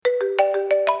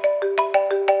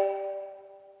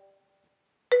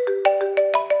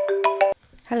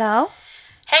Hello?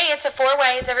 Hey, it's a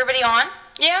four-way. Is everybody on?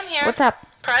 Yeah, I'm here. What's up?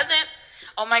 Present.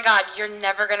 Oh my god, you're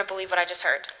never gonna believe what I just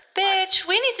heard. Bitch,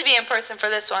 we need to be in person for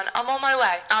this one. I'm on my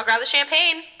way. I'll grab the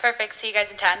champagne. Perfect. See you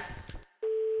guys in 10.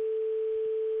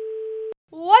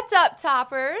 What's up,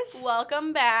 toppers?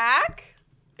 Welcome back.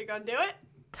 You gonna do it?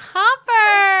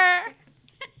 Topper!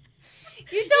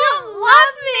 You don't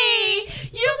love me!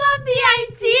 You love the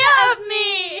idea of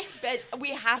me! Bitch,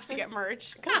 we have to get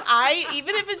merch. Because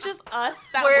even if it's just us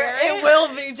that Where wear it. it will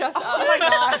be just us. Oh my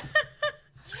god.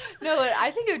 No, I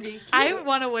think it would be cute. I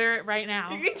want to wear it right now.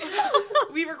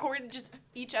 We recorded just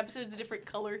each episode's a different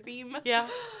color theme. Yeah.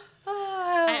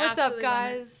 What's up, absolutely want it.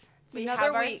 guys? It's We another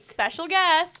have our week. special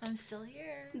guest, I'm still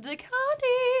here. DeConti.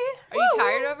 Are you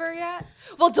tired of her yet?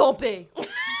 Well, don't be.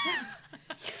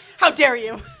 How dare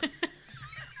you?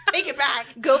 Take it back.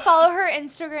 Go follow her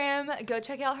Instagram. Go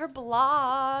check out her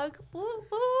blog. Woo, woo.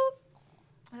 Oh,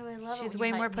 I love She's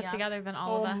way more put together than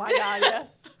all Oh of us. my god,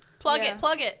 yes. Plug Yeah. it,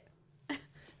 plug it.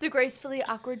 The Gracefully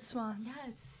Awkward Swan.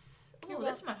 Yes. Oh,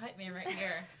 that's my hype man right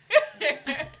here.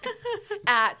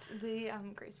 At the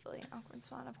Gracefully Awkward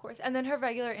Swan, of course. And then her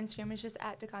regular Instagram is just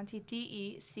at DeConti,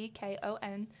 DeConti.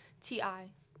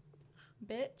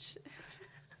 Bitch.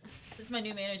 This is my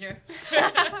new manager.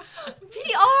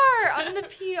 PR! I'm the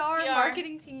PR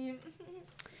marketing team.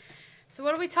 So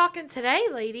what are we talking today,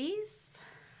 ladies?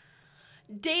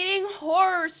 Dating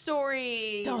horror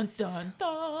stories. Dun, dun,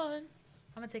 dun.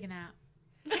 I'm going to take a nap.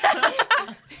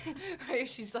 Right?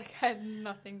 She's like, I have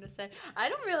nothing to say. I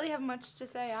don't really have much to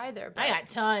say either. But I got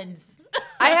tons.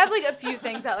 I have like a few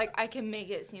things that like I can make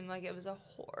it seem like it was a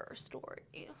horror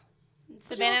story.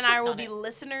 Savannah and I twist will on be it.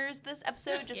 listeners this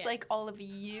episode, just Yeah. like all of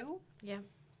you. Yeah.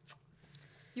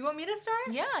 You want me to start?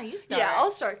 Yeah, you start. Yeah,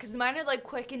 I'll start because mine are like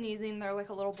quick and easy and they're like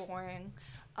a little boring.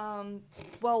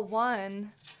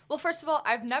 First of all,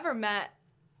 I've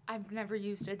never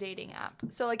used a dating app.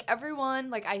 So like everyone,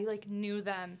 like I like knew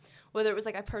them, whether it was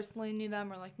like I personally knew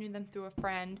them or like knew them through a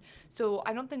friend. So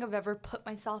I don't think I've ever put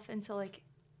myself into like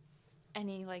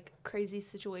any like crazy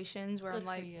situations where Good I'm for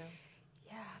like, you.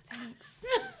 yeah, thanks.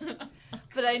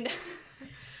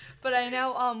 But I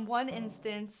know one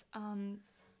instance,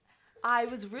 I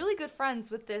was really good friends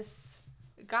with this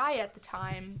guy at the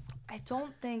time. I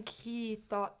don't think he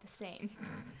thought the same.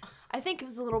 I think it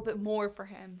was a little bit more for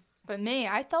him. But me,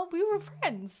 I thought we were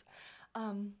friends.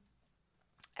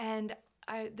 And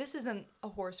this isn't a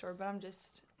horror story, but I'm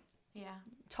just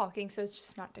talking, so it's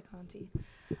just not DeConti.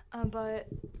 But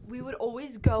we would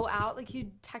always go out, like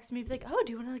he'd text me, be like, oh,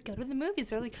 do you want to like go to the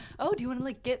movies? Or like, oh, do you want to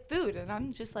like get food? And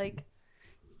I'm just like,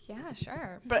 yeah,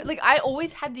 sure. But like I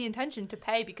always had the intention to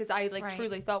pay because I like Right.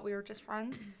 truly thought we were just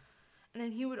friends. And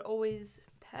then he would always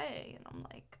pay, and I'm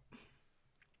like,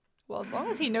 well, as long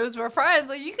as he knows we're friends,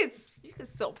 like you could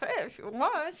still pay if you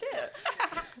want, shit.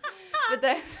 But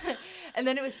then, and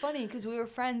then it was funny because we were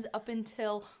friends up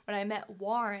until when I met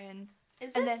Warren.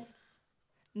 Is And then,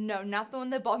 no, not the one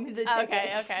that bought me the ticket.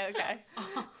 Okay.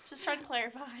 Just trying to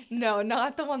clarify. No,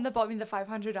 not the one that bought me the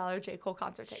 $500 J. Cole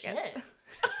concert tickets. Shit.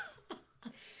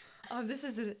 This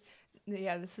is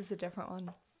a different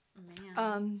one.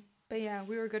 Man. But yeah,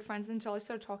 we were good friends until I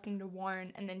started talking to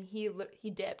Warren, and then he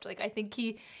dipped. Like I think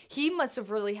he must have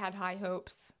really had high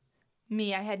hopes.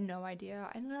 Me, I had no idea.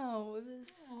 I don't know. It was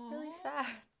really sad.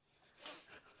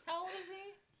 How old is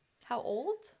he? How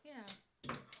old?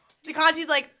 Yeah. DeConti's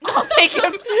like, I'll take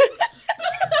him. He's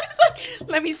like,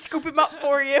 let me scoop him up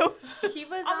for you. He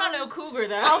was. I'm not no cougar,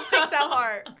 though. I'll fix that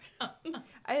heart.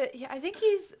 I think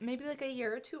he's maybe like a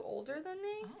year or two older than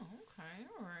me. Oh, okay.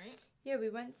 All right. Yeah, we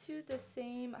went to the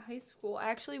same high school. I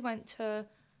actually went to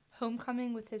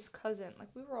homecoming with his cousin. Like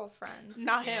we were all friends.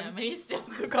 Not Yeah, him. but he's still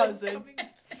The cousin.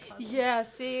 Yeah,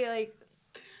 see, like,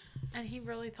 And he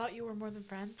really thought you were more than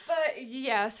friends? but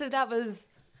yeah, so that was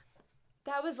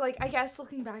like, I guess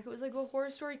looking back, it was like a horror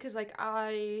story because like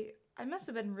I must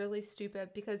have been really stupid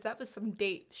because that was some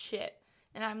date shit,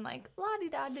 and I'm like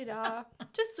la-di-da-di-da,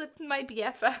 just with my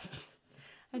BFF.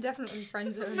 I definitely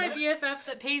friends This is him. my BFF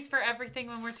that pays for everything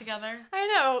when we're together. I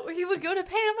know. He would go to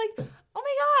pay, and I'm like, oh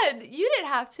my god, you didn't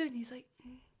have to. And he's like,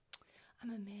 I'm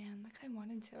a man. Like, I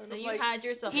wanted to. And So I'm you like, had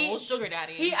yourself He- a whole sugar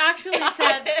daddy. He actually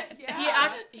said,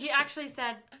 Yeah. he actually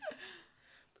said,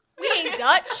 We ain't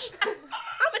Dutch.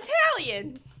 I'm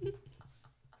Italian.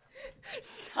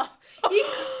 stop.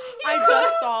 I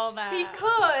just saw that. He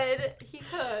could.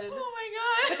 Oh But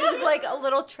my it was like a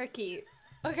little tricky.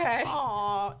 Okay. god.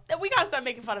 Aw. We gotta stop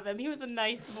making fun of him. He was a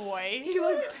nice boy. He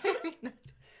was very nice.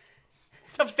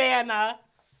 Savannah.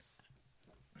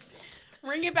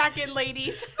 Ring it back in,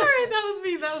 ladies. All right, that was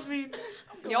mean. That was mean.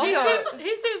 Y'all He know.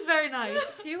 seems very nice.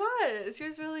 He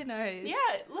was really nice. Yeah,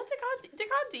 let's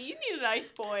DeConti, you need a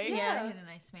nice boy. Yeah, I need a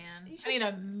nice man. You I need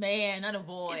a man, not a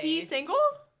boy. Is he single?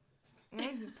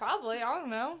 Probably. I don't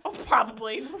know. Oh,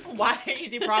 probably. Why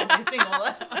is he probably single?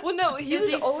 Well, no, he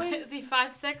was always. Is he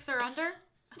 5'6" or under?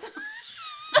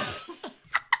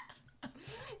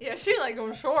 Yeah, she like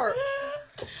him short.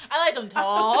 I like him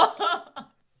tall.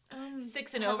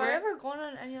 6 and have over. I ever gone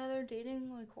on any other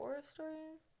dating like horror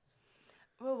stories?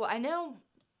 Oh, I know.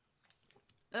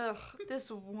 Ugh, this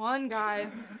one guy,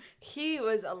 he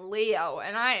was a Leo,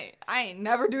 and I ain't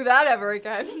never do that ever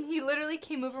again. He literally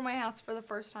came over my house for the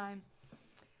first time.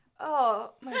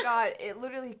 Oh my God, it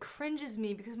literally cringes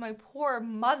me because my poor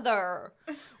mother.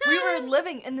 We were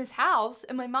living in this house,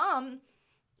 and my mom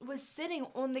was sitting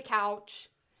on the couch,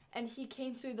 and he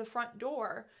came through the front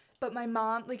door. But my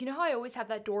mom, like, you know how I always have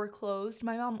that door closed?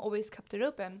 My mom always kept it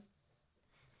open.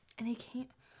 And he came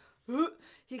through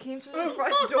the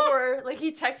front door. Like,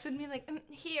 he texted me, like, I'm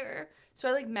here. So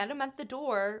I, like, met him at the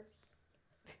door.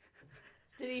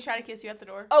 Did he try to kiss you at the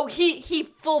door? Oh, he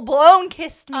full-blown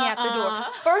kissed me at the door.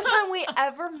 First time we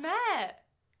ever met.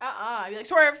 I'd be like,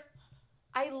 swerve.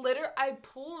 I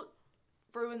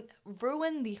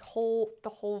ruined the whole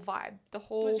vibe. The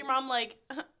whole. Was your mom like,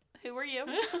 who are you?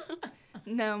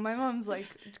 No, my mom's like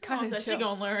kind So of she chill.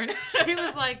 gonna learn. She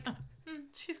was like,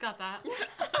 she's got that.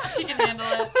 She can handle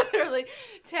it. Literally,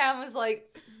 Tam was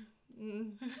like.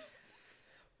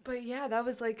 But yeah, that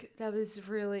was bad.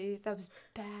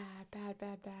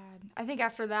 I think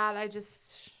after that,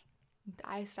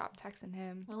 I stopped texting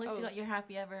him. Well, at least you got your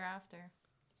happy ever after.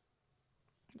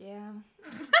 Yeah.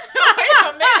 Wait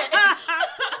a minute.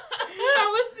 That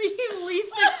was the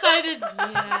least excited.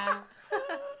 Yeah.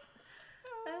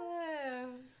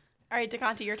 All right,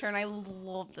 DeConti, your turn. I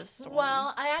love this story.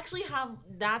 Well, I actually have.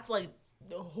 That's like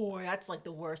the horror. That's like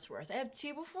the worst. I have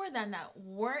 2 before then that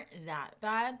weren't that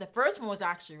bad. The first one was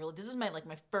actually really. This is my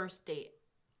first date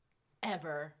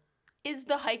ever. Is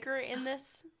the hiker in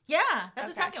this? Yeah,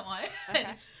 that's the Okay. second one.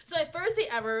 Okay. So my first date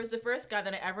ever was the first guy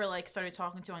that I ever like started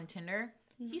talking to on Tinder.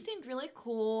 Mm-hmm. He seemed really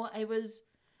cool. I was,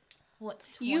 what,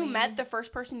 20? You met the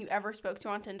first person you ever spoke to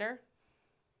on Tinder?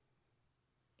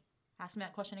 Ask me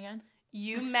that question again.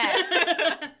 You met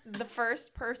the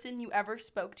first person you ever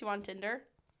spoke to on Tinder?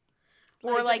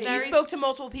 Or like you very- spoke to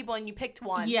multiple people and you picked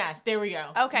one? Yes, there we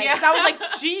go. Okay, Yeah. because I was like,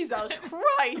 Jesus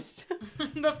Christ.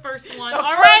 The first one. The All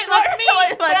first right, one. let's meet.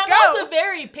 Like, But let's I'm go. also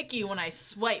very picky when I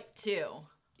swipe too.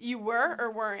 You were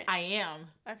or weren't? I am.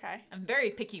 Okay. I'm very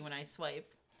picky when I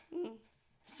swipe. Mm.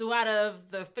 So out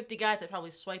of the 50 guys I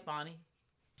probably swipe on.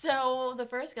 So the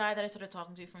first guy that I started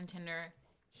talking to from Tinder,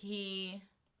 he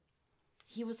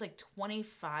was like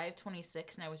 25,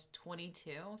 26, and I was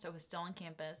 22. So I was still on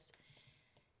campus.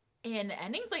 And the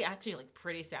ending's like actually like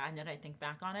pretty sad now that I think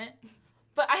back on it.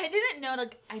 But I didn't know,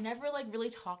 like, I never like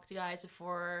really talked to guys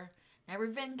before. Never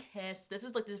been kissed. This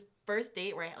is like the first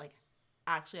date where I like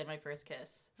actually had my first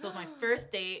kiss. So it was my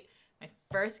first date, my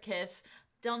first kiss.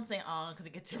 Don't say because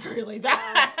it gets really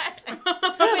bad.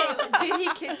 Wait, did he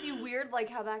kiss you weird like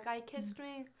how that guy kissed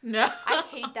me? No. I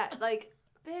hate that. Like,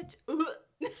 bitch.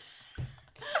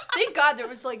 Thank God there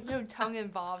was like no tongue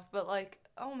involved, but like,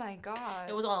 oh my God.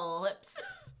 It was all lips.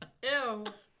 Ew.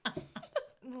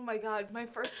 Oh my God, my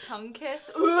first tongue kiss.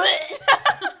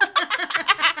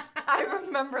 I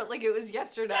remember it like it was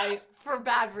yesterday for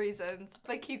bad reasons,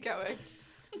 but keep going.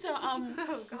 So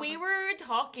we were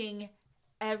talking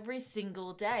every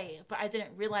single day, but I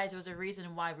didn't realize there was a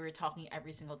reason why we were talking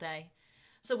every single day.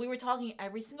 So we were talking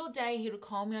every single day. He would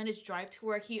call me on his drive to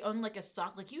work. He owned like a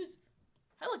stock, like he was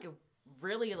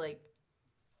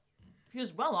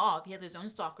well off. He had his own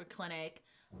soccer clinic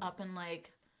up in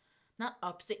like, not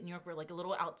upstate New York, but like a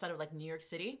little outside of like New York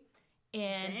City.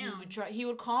 And he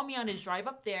would call me on his drive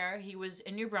up there. He was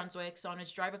in New Brunswick, so on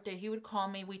his drive up there, he would call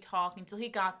me. We talk until he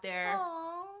got there.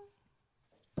 Aww.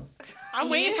 I'm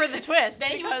waiting for the twist.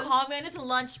 Then he would because- call me on his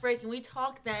lunch break, and we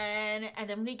talk then. And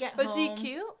then when we get Was home, he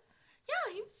cute?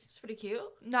 Yeah, he was pretty cute.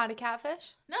 Not a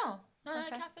catfish? No, not a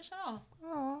Okay. catfish at all.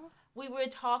 Aww. We would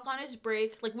talk on his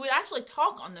break, like we'd actually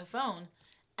talk on the phone,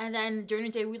 and then during the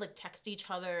day we'd like text each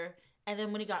other. And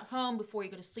then when he got home, before he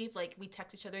go to sleep, like we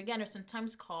text each other again, or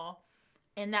sometimes call,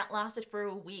 and that lasted for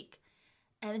a week.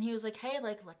 And then he was like, "Hey,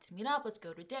 like let's meet up, let's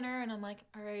go to dinner." And I'm like,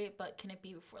 "All right, but can it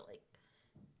be before like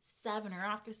 7 or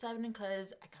after 7?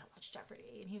 Because I gotta watch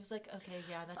Jeopardy." And he was like, "Okay,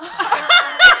 yeah, that's fine."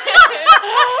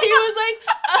 He was like,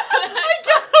 "I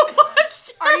gotta watch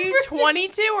Jeopardy." Are you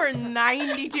 22 or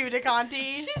 92,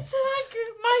 DeConti? She said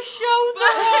my show's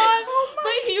on.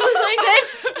 But he was like,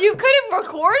 Bitch, you couldn't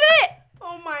record it?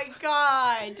 Oh my my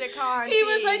God, DeConti. He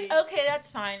was like, okay,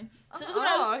 that's fine. So this is when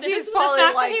I was. He's This is The probably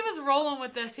fact like, that he was rolling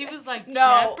with this, he was like,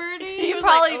 No. Jeopardy? he was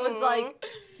probably like, was "Ooh." like,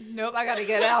 nope, I gotta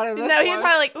get out of this. No, he was one.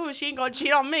 probably like, ooh, she ain't gonna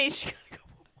cheat on me. She gotta go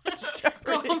watch Go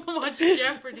Jeopardy. home and watch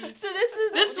Jeopardy. So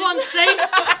this one's safe.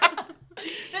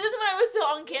 This is when I was still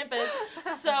on campus.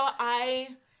 So I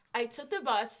took the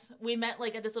bus. We met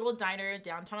like at this little diner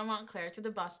downtown in Montclair. Took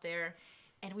the bus there,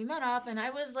 and we met up. And I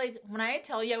was like, when I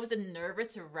tell you I was a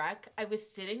nervous wreck, I was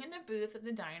sitting in the booth of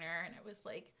the diner, and I was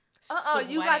like,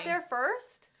 you got sweating. there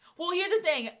first? Well, here's the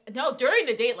thing. No, during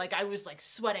the date, like I was like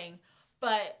sweating,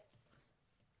 but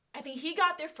I think he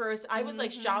got there first. I was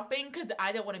like shopping because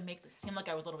I didn't want to make it seem like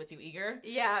I was a little bit too eager.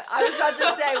 Yeah, I was about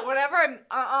to say, whenever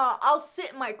I'll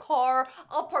sit in my car,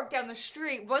 I'll park down the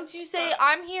street. Once you say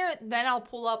I'm here, then I'll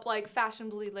pull up like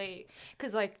fashionably late.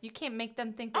 Because like, you can't make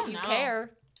them think that Oh, you no.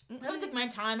 care. That was like my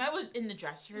time. I was in the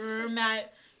dressing room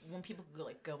when people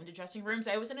could go into dressing rooms.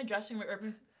 I was in a dressing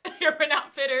room with Urban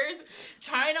Outfitters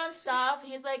trying on stuff.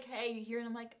 And he's like, hey, you here? And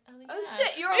I'm like, oh, yeah. Oh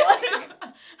shit, you were like,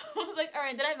 I was like, all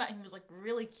right. Then I met him. He was like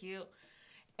really cute.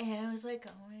 And I was like,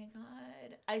 oh my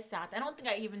God. I sat there. I don't think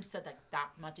I even said like that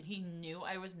much. And he knew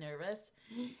I was nervous.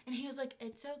 And he was like,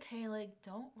 it's okay. Like,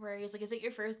 don't worry. He's like, is it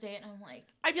your first date? And I'm like,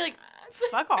 I'd be like,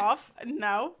 fuck off.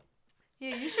 No.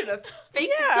 yeah, you should have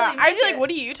faked it till Yeah. you I'd made be like, it. what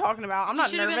are you talking about? I'm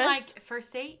not Should have nervous. been like,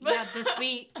 first date? Yeah, this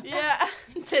week. Yeah.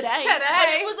 Today. but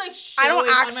Today, it was like, I don't showing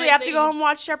on actually my have to go face. home and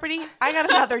watch Jeopardy. I got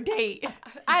another date.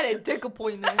 I had a dick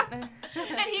appointment. And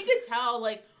he could tell,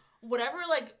 like, whatever,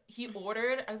 like, he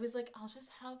ordered, I was like, I'll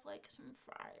just have, like, some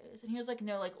fries. And he was like,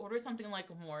 no, like, order something, like,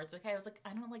 more. It's okay. I was like,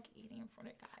 I don't like eating in front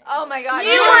of guys. Oh my god,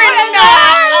 You were not.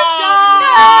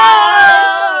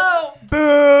 No!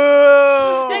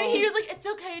 Boo. Then he was like, it's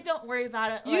okay. Don't worry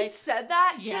about it. You Like, said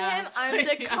that to Yeah. him? I'm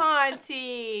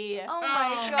DeConti. Oh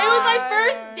my it god. was my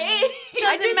first date.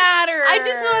 Doesn't matter. I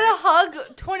just want to hug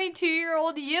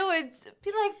 22-year-old you and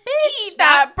be like, bitch. eat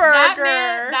that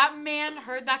burger. That man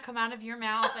heard that come out of your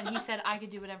mouth, and he said, I could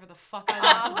do whatever the fuck I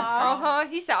want to this girl. Uh-huh.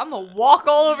 He said, I'm going to walk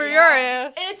all over your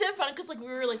ass. And it's so funny because, like, we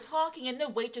were, like, talking, and the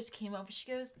waitress came over. She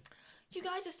goes, you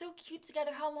guys are so cute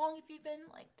together. How long have you been,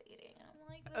 like, dating? And I'm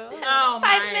like, "That's it." Oh,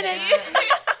 5 my minutes. God.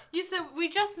 You said, we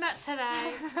just met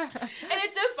today. And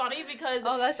it's so funny because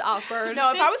Oh, that's awkward.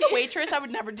 No, if I was a waitress, I would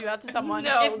never do that to someone.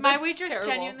 No. If my that's waitress terrible.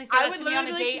 genuinely I said that would to me on a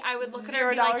literally be date, like, I would look at her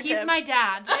and be $0 like, he's tip. my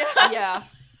dad. Yeah.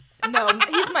 No,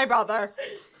 he's my brother.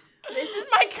 This is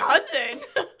my cousin.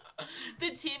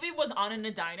 the TV was on in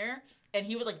the diner, and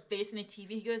he was, like, facing the TV.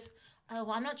 He goes, oh,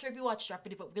 well, I'm not sure if you watch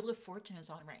Jeopardy, but Wheel of Fortune is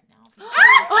on right now.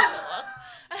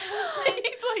 If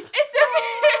you like, it's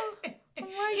okay. Oh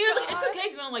my He was like, it's God. okay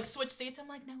if you want to, like, switch seats. I'm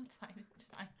like, no, it's fine. It's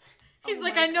fine. He's Oh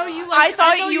like, my I know you God. like. I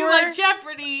thought know you like were-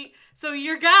 Jeopardy, so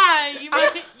your guy,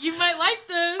 you might like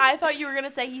this. I thought you were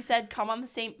gonna say he said come on the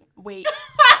same. Wait.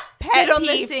 Sit Pet on the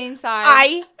peeve. same side.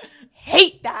 I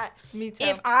hate that. Me too.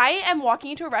 If I am walking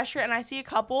into a restaurant and I see a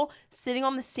couple sitting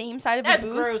on the same side of That's the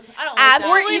booth, gross. I don't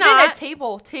Absolutely or like even not. a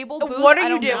table booth. what are I you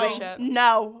don't give a doing? shit.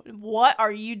 No. What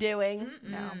are you doing?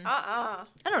 that. No. Mm-mm. I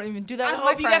I don't even do that with hope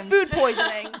my you friends. get food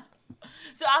poisoning.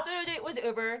 So after the date was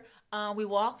over, we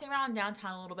walked around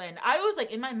downtown a little bit, and I was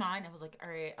like, in my mind, I was like, all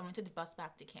right, I went to the bus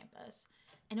back to campus,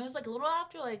 and it was like a little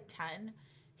after like 10.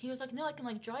 He was like, no, I can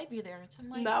like drive you there. So I'm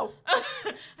like, No.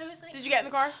 I was like, Did you get in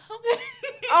the car? okay.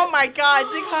 Oh my God,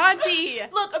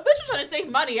 DeConti. Look, a bitch was trying to save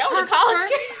money. I was her a college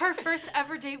first, kid. her first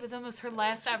ever date was almost her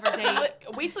last ever date.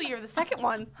 Wait till you're the second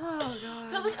one. Oh god.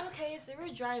 So I was like, okay, so we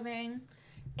were driving,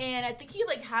 and I think he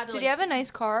like had to, Did like, he have a nice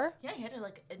car? yeah, he had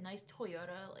like a nice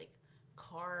Toyota like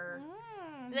car.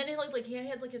 Mm. And then he like he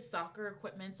had like his soccer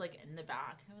equipment's like in the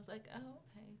back. I was like, oh,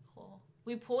 okay, cool.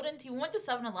 We pulled into, we went to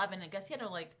 7-Eleven. I guess he had to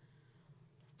like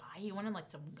buy, he wanted like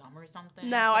some gum or something.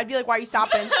 No, I'd be like, why are you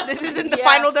stopping? This isn't the Yeah.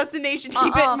 final destination.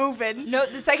 Keep Uh-uh. it moving. No,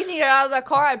 the second he got out of that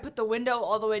car, I'd put the window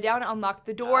all the way down, unlock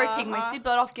the door, take my Uh-huh.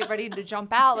 seatbelt off, get ready to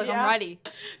jump out. Like, Yeah. I'm ready.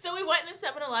 So we went into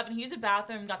 7-Eleven. He used a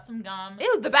bathroom, got some gum.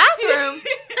 Ew, the bathroom.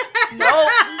 No.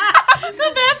 The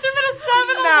bathroom in a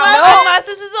 7-Eleven. No, unless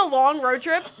this is a long road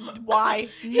trip. Why?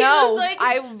 No, was like-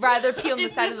 I'd rather pee on the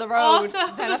Is side this of the road also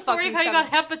than the a story fucking of how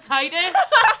you got hepatitis?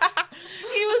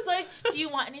 He was like, do you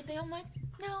want anything? I'm like,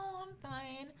 no, I'm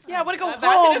fine. Yeah, I want to go Got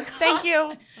back in home. the car. Thank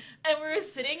you. And we were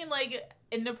sitting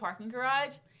in the parking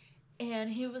garage, and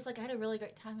he was like, I had a really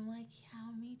great time. I'm like,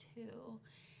 yeah, me too.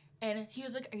 And he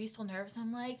was like, are you still nervous?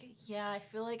 I'm like, yeah, I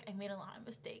feel like I made a lot of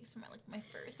mistakes in my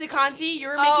first DeConti, date."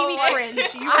 you're making me Oh,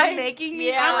 cringe. You are making me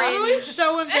yeah. I'm cringe.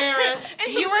 so embarrassed.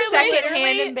 And You he were was like,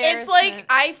 Secondhand literally, it's like, embarrassment.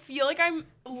 I feel like I'm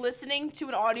listening to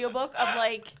an audiobook of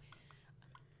like,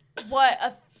 what,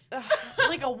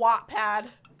 like a Wattpad.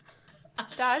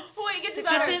 That's Wait, it gets This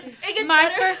better. is It gets my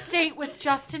better. first date with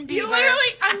Justin Bieber. You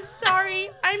literally. I'm sorry.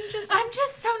 I'm just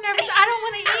so nervous. I don't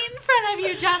want to eat in front of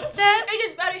you, Justin. It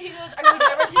gets better. He goes, "Are you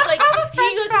nervous?" He's like, Have a he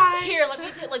french goes, fry. "Here, let me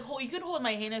take like hold. You can hold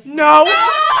my hand if you no. want."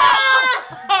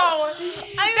 Oh,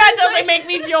 that doesn't make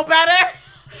me feel better.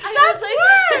 I was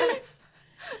like,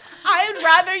 I'd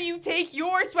rather you take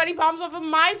your sweaty palms off of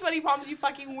my sweaty palms, you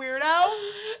fucking weirdo.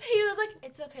 he was like,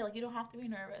 "It's okay. Like you don't have to be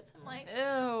nervous." I'm like,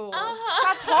 ew.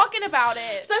 Stop talking about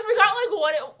it. So I forgot like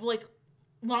what it like.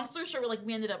 Long story short, like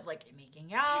we ended up like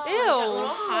making out. Ew. Like, got a little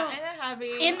hot and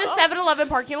heavy. In the 7-Eleven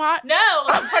parking lot? No,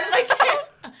 like in front of my kid.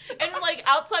 And like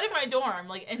outside of my dorm,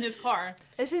 like in his car.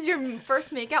 This is your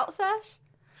first makeout sesh?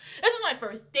 This was my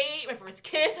first date, my first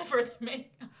kiss, my first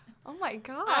make. Oh my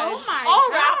god. Oh my All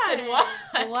god. wrapped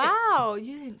in one. Wow,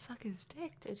 you didn't suck his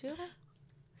dick, did you?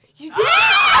 You did.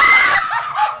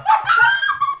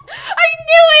 I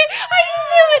knew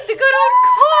it. The good old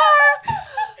car.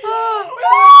 Oh.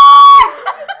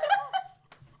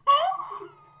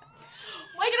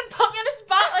 Why are you gonna put me on the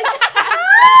spot like that?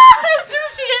 I assume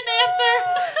she didn't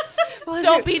answer. Was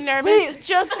Don't it- be nervous. Wait.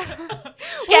 Just Wait.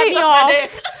 get me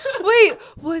off. Wait,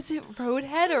 was it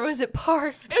Roadhead or was it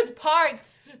Parked? It was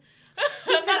parked.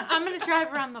 I'm gonna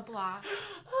drive around the block.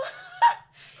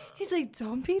 He's like,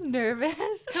 don't be nervous.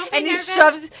 Don't be and nervous. he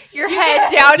shoves your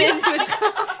head down into his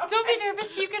car. Don't be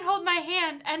nervous. You can hold my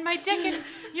hand and my dick in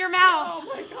your mouth.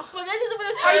 But this is where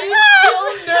the story. Are you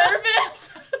still nervous?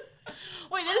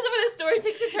 Wait, this is where the story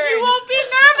takes a turn. You won't be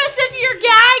nervous if you're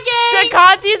gagging.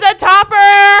 Decanti's a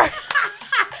topper.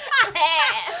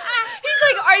 He's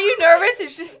like, are you nervous? And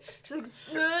she's like,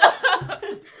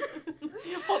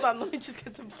 Hold on, let me just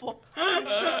get some floor.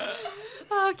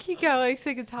 oh, keep going. So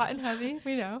it gets hot and heavy.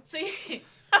 We know. So he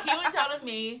went down on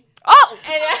me. Oh!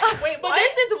 And wait, but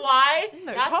this is why. In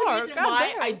the That's car, the reason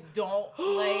why goddamn. I don't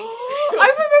like.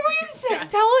 I remember you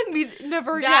telling me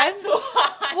never again. That's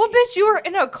why. Well, bitch, you were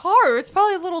in a car. It was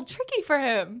probably a little tricky for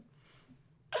him.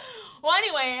 Well,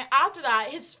 anyway, after that,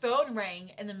 his phone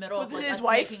rang in the middle Was of it like his us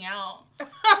wife? making out.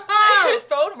 His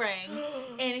phone rang,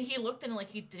 and he looked and like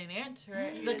he didn't answer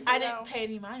it. Like I didn't pay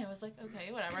any mind. I was like,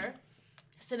 okay, whatever.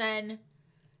 So then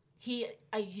he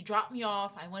dropped me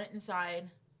off. I went inside,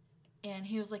 and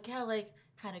he was like, yeah, like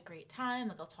had a great time.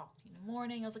 Like I'll talk to you in the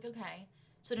morning. I was like, okay.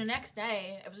 So the next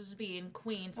day, I was supposed to be in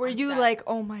Queens. Were on you set. like,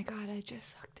 oh my god, I just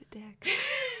sucked a dick?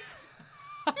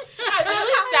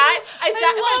 I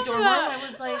sat in my love dorm that. room. I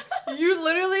was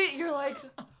like, You're like,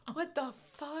 what the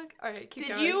fuck? All right, keep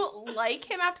Did going. you like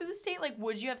him after this date? Like,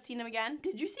 would you have seen him again?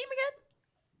 Did you see him again?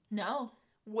 no,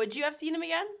 Would you have seen him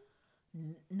again?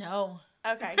 no.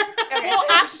 Okay. Well,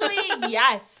 actually,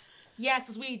 yes. Yes,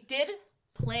 'cause we did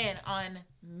plan on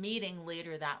meeting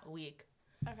later that week.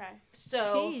 Okay.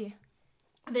 So Tea.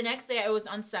 the next day I was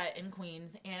on set in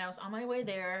Queens, and I was on my way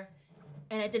there,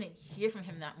 and I didn't hear from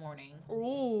him that morning,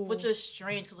 Ooh. which was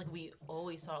strange because like we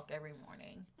always talk every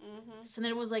morning. Mm-hmm. So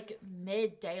then it was like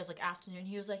midday, it was like afternoon.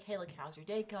 He was like, "Hey, like how's your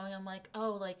day going?" I'm like,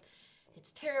 "Oh, like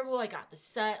it's terrible. I got the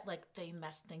set, like they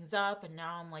messed things up, and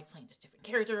now I'm like playing this different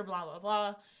character, blah blah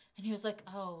blah." And he was like,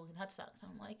 "Oh, that sucks."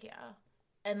 I'm like, "Yeah,"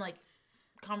 and like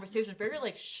conversation very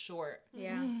like short.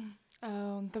 Yeah.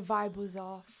 The vibe was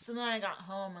off. So then I got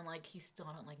home and like he still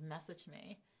didn't like message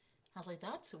me. I was like,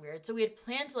 that's weird. So we had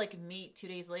planned to like meet 2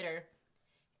 days later,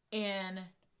 and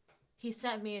he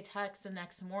sent me a text the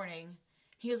next morning.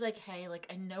 He was like, "Hey, like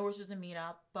I know we're supposed to meet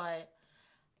up, but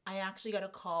I actually got a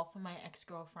call from my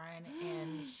ex-girlfriend,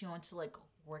 and she wants to like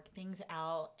work things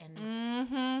out, and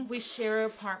Mm-hmm. we share an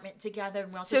apartment together."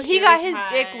 And we also So he share got a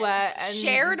his dick pet." wet and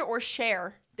Shared or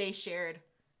share? They shared.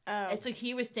 Oh. And so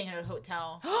he was staying at a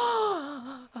hotel.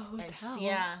 a And hotel.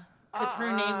 yeah, because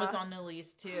her name was on the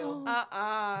lease too.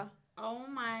 Oh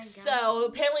my god. So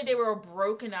apparently they were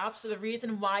broken up. So the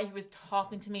reason why he was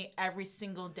talking to me every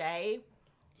single day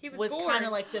he was bored. kind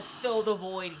of like to fill the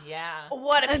void. Yeah.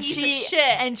 What a And piece she of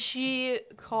shit. and she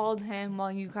called him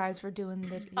while you guys were doing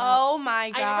the. Oh my I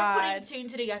remember god. putting two and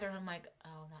two together, and I'm like,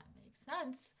 oh, that makes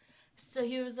sense. So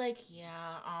he was like,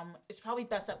 yeah, it's probably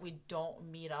best that we don't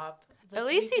meet up. At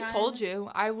least he told you.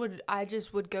 I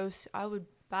just would go. I would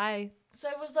buy. So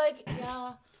I was like,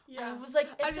 yeah. Yeah. I was like,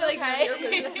 I'd it's be like, okay. "None of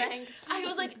your business." Thanks. I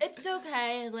was like, it's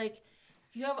okay. Like,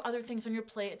 you have other things on your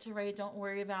plate to write. Don't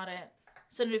worry about it.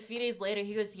 So then a few days later,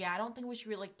 he goes, yeah, I don't think we should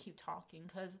really keep talking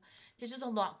because there's just a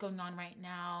lot going on right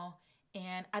now.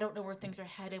 And I don't know where things are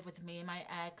headed with me and my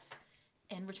ex.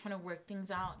 And we're trying to work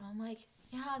things out. And I'm like,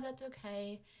 yeah, that's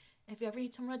okay. If you ever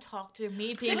need someone to talk to,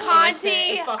 me being DeConti, innocent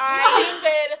and fucking I-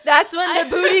 stupid. That's when the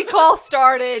booty call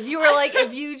started. You were like,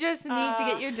 if you just need to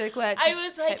get your dick wet, I just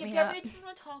was like, hit if me you ever up. need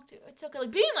someone to talk to, it's okay.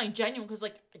 Like, being, like, genuine, because,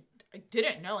 like,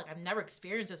 didn't know. Like, I've never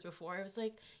experienced this before. I was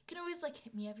like, you can always, like,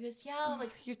 hit me up. He goes, yeah,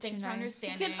 like, You're too thanks for nice. You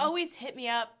understanding. can always hit me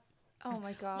up. Oh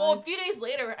my god. Well, a few days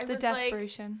later, I the was like,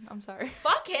 desperation. I'm sorry.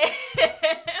 fuck him.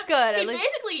 Good, He at least-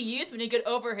 basically used me to get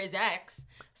over his ex.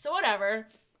 So whatever.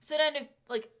 So then,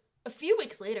 a few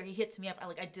weeks later, he hits me up.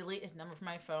 I delete his number from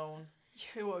my phone.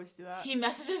 You always do that. He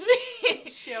messages me.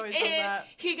 She always does and that.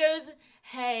 he goes,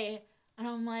 hey. And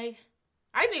I'm like,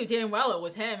 I knew damn well it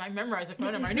was him. I memorized the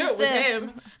phone number. I knew Who's it was this? him.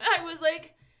 And I was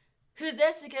like, who's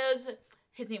this? He goes,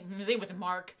 his name was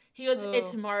Mark. He goes, Oh.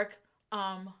 it's Mark.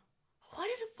 What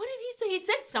did he say? He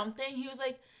said something. He was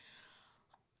like,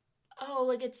 oh,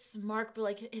 like, it's Mark, but,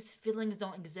 like, his feelings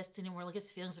don't exist anymore. Like,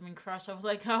 his feelings have been crushed. I was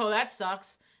like, oh, that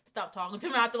sucks. Stop talking to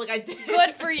him after, like, I did.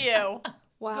 Good for you.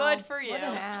 Wow. Good for What you. an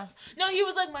ass. No, he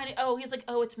was like,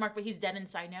 it's Mark, but he's dead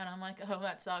inside now. And I'm like, oh,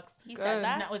 that sucks. He Good. said And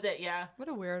that? that was it, yeah. What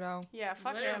a weirdo. Yeah,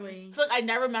 fuck him. Literally. So, like, I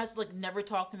never never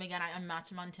talked to him again. I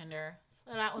unmatched him on Tinder.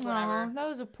 So that was whatever. Aw, that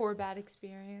was a poor bad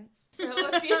experience. So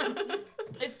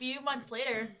a few months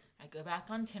later, I go back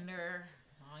on Tinder.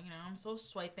 Oh, I'm still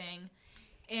swiping.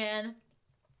 And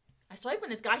I swipe on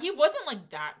this guy. He wasn't, like,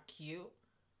 that cute.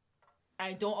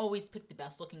 I don't always pick the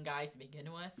best looking guys to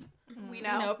begin with. We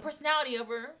So, know. personality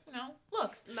over,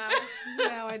 looks. No.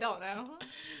 No, I don't know.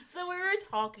 So we were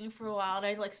talking for a while, and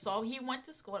I saw he went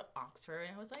to school at Oxford,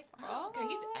 and I was like, oh, okay,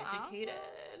 he's educated.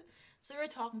 So we were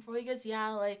talking for a while. He goes, yeah,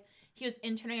 like, he was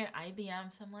interning at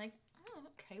IBM. So I'm like, oh,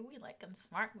 okay, we like him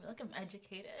smart. We like him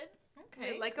educated.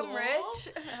 Okay, Like cool. I'm rich.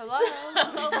 Hello.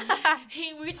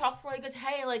 So, we talked for a while. He goes,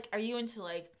 hey, like, are you into,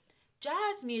 like,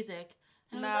 jazz music?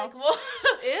 And I No. was like, well,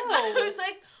 Ew. I was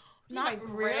like, My not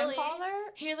really. grandfather?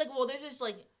 He was like, well, there's this,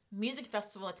 like, music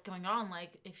festival that's going on.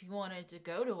 Like, if you wanted to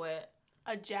go to it.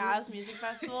 A jazz music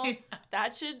festival? Yeah.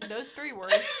 Those 3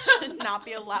 words should not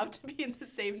be allowed to be in the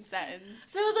same sentence.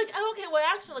 So I was like, oh, okay, well,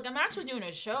 actually, like, I'm actually doing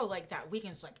a show, like, that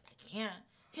weekend. So, like, I can't.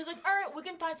 He was like, all right, we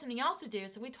can find something else to do.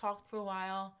 So we talked for a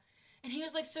while. And he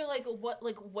was like, so, like,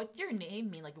 what's your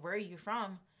name mean? Like, where are you from?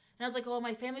 And I was like, well,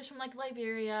 my family's from, like,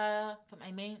 Liberia. But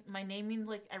my name means,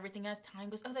 like, everything has time. He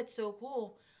goes, oh, that's so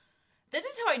cool. This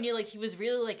is how I knew, like, he was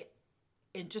really, like,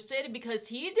 interested, because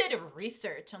he did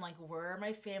research on, like, where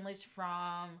my family's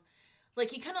from. Like,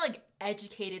 he kind of, like,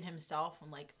 educated himself on,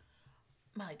 like,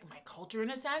 my culture in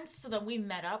a sense. So then we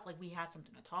met up, like, we had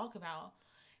something to talk about.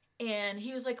 And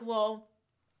he was like, well,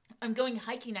 I'm going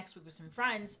hiking next week with some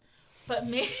friends, but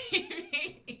maybe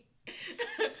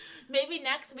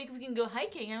next week we can go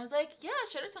hiking. And I was like, yeah,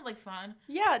 sure, that sounds like fun.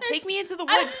 Yeah, take me into the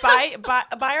woods by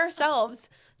ourselves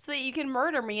so that you can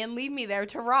murder me and leave me there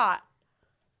to rot.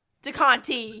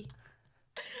 DeConti,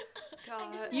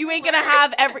 God. you ain't gonna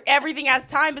have everything has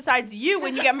time besides you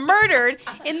when you get murdered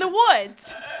in the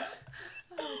woods.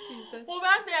 Oh, Jesus. Well,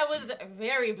 back then I was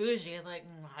very bougie, like,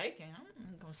 hiking.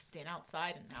 I'm going to stand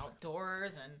outside and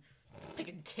outdoors and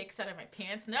picking ticks out of my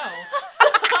pants. No. So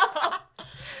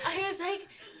I was like,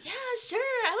 yeah, sure,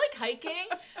 I like hiking.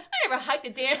 I never hiked a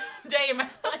damn day in my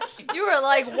life. You were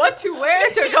like, what to wear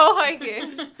to go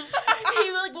hiking?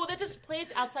 He was like, well, there's this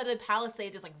place outside of the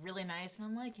Palisades that's, like, really nice. And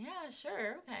I'm like, yeah,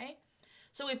 sure, okay.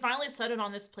 So we finally settled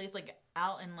on this place, like,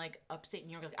 out in, like, upstate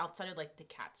New York, like, outside of, like, the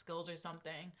Catskills or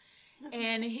something.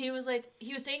 And he was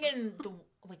staying in the,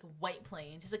 like, White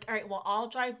Plains. He's like, all right, well, I'll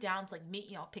drive down to, like, meet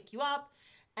you. I'll pick you up.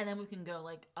 And then we can go,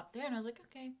 like, up there. And I was like,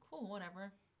 okay, cool,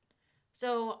 whatever.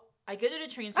 So I go to the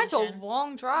train station. That's a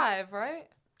long drive, right?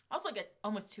 I was, like,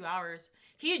 almost 2 hours.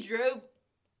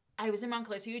 I was in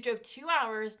Montclair, so he drove 2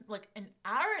 hours, like, an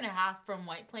hour and a half from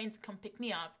White Plains to come pick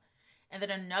me up. And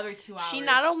then another 2 hours. She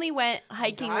not only went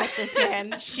hiking with this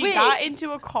man, she Wait. got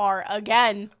into a car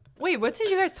again. Wait, what did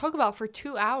you guys talk about for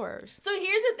 2 hours? So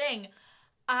here's the thing.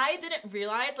 I didn't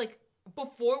realize, like,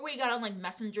 before we got on, like,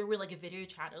 Messenger, we, like, a video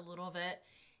chat a little bit.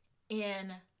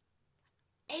 And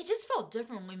it just felt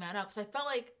different when we met up. Because I felt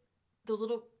like those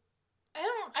little...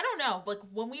 I don't know. Like,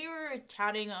 when we were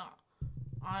chatting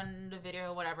on the video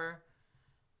or whatever,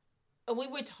 we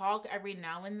would talk every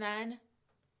now and then.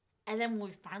 And then when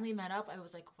we finally met up, I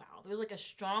was like, wow. There was, like, a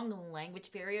strong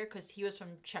language barrier because he was from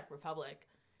Czech Republic.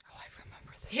 Oh, I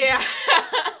remember this. Yeah.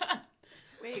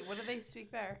 Wait, what do they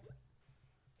speak there?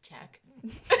 Czech.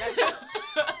 I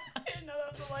didn't know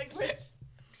that was a language.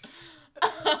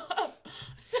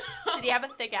 So, Did he have a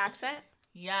thick accent?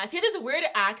 yeah, see, this weird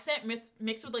accent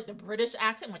mixed with, like, the British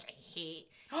accent, which I hate.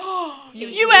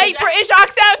 You hate British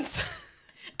accents?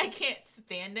 I can't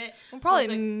stand it. Well, So probably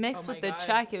it's like, mixed oh my with the God.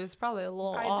 Czech. It was probably a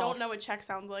little I off. don't know what Czech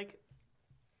sounds like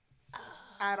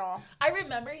at all. I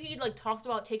remember he, like, talked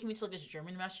about taking me to, like, this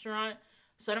German restaurant.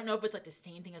 So I don't know if it's, like, the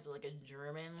same thing as, like, a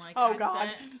German, like, Oh accent. God.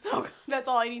 Oh, God. That's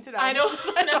all I need to know. I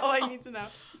don't That's know. all I need to know.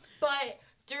 But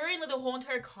during like the whole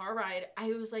entire car ride,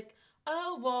 I was like,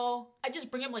 oh, well, I just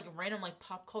bring up like random like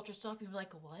pop culture stuff. And you're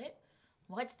like, what?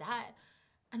 What's that?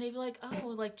 And they'd be like, oh,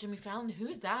 like Jimmy Fallon,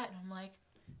 who's that? And I'm like,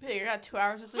 Hey, you got 2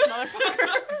 hours with this motherfucker.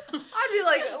 I'd be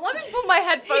like, let me put my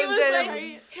headphones in.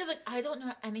 like- he was like, I don't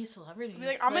know any celebrities. Be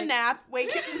like, I'm a nap. Wait,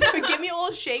 give me a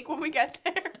little shake when we get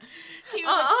there. He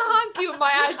was, like, I'm keeping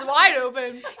my eyes wide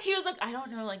open. he was like, I don't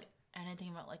know like anything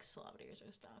about like celebrities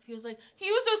or stuff. He was so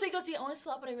sweet. He goes, the only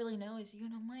celebrity I really know is you.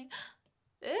 And I'm like,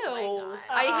 Ew. God.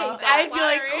 I hate that. I'd be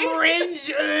like, cringe.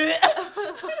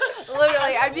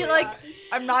 Literally, I'd be like,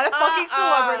 I'm not a fucking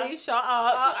celebrity. Shut up.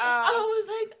 I was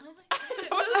like, oh my God.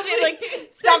 Someone's saying, like,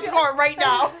 stop the car right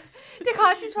now.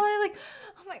 Dekanti's probably like,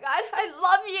 oh my God, I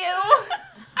love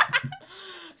you.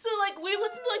 So like we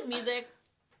listened to like music.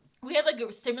 We had like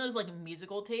a similar like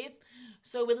musical taste.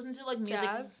 So we listened to like music.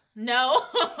 Jazz? No.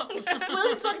 We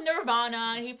listened to like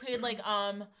Nirvana. And he played like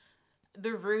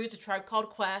The Roots, A Tribe Called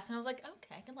Quest, and I was like,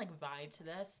 okay, I can like vibe to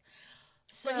this.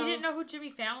 So But he didn't know who Jimmy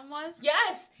Fallon was?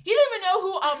 Yes, he didn't even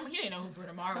know who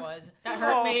Bruno Mars was. That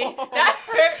hurt me. That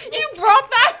hurt me. You broke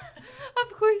that?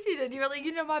 Of course you did. You were like,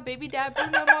 you know my baby dad,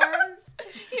 Bruno Mars?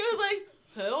 He was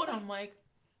like, who? And I'm like,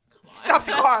 come on. Stop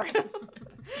the car.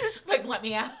 Like, let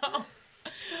me out.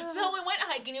 So we went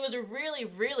hiking. It was a really,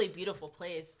 really beautiful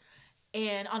place.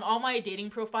 And on all my dating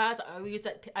profiles,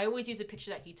 I always use a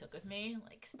picture that he took of me,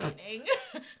 like standing.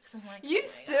 'Cause I'm like, You oh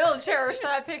my still God. cherish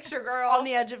that picture, girl. On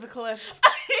the edge of a cliff,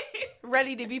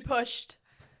 ready to be pushed.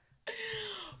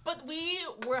 But we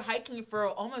were hiking for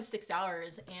almost 6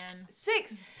 hours, and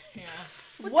 6. yeah.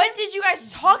 What did you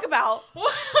guys talk about?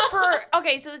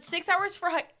 Okay, so it's 6 hours for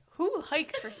who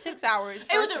hikes for 6 hours?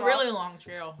 It was first a of all? really long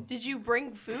trail. Did you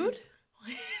bring food?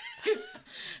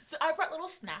 So I brought little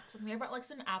snacks with me. I brought like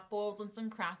some apples and some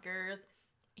crackers.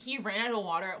 He ran out of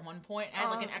water at one point. I had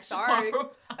like an extra sorry.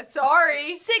 bottle.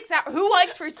 Sorry. 6 hours. Who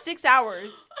hikes for 6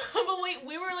 hours? But wait,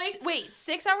 we were like, Wait,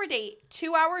 6 hour date,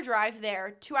 2 hour drive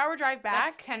there, 2 hour drive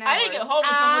back. That's 10 hours. I didn't get home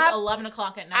until almost 11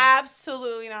 o'clock at night.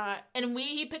 Absolutely not. And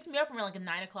he picked me up around like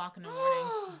 9 o'clock in the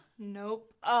morning.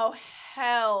 Nope. Oh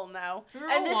hell no. We were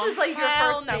And this was like your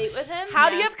Hell first no. date with him? How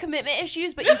do you Yeah. have commitment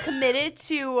issues, but you committed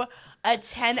to a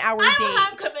 10-hour I don't date?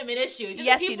 have commitment issues. Just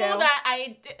Yes, the you people do. that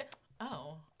I did.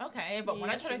 Oh, okay. But when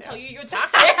Yes, I try you to tell do. you, you're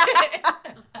toxic.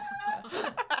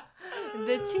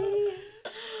 The tea.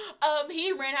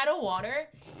 He ran out of water,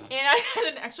 and I had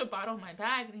an extra bottle in my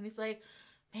bag, and he's like,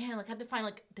 man, like I had to find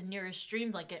like the nearest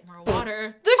stream to like get more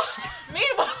water.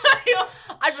 Meanwhile,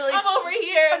 I'd be like, I'm over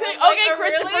here. Okay, I'm like, oh,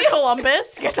 Christopher really?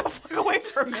 Columbus, get the fuck away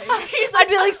from me. I'd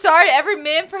be like, sorry, every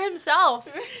man for himself.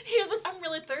 He was like, I'm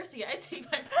really thirsty. I take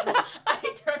my bottle.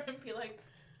 I turn and be like,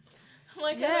 I'm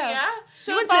like, Yeah. oh yeah.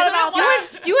 You went, thought about that.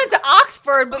 you went to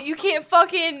Oxford, but you can't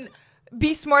fucking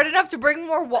be smart enough to bring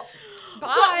more water. So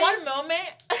at one moment,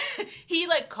 he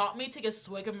like caught me take a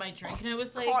swig of my drink, and I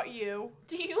was like, Caught you.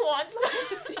 do you want some?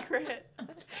 It's a secret.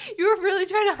 You were really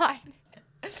trying to hide.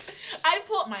 I'd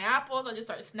pull up my apples. I just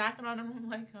start snacking on them. I'm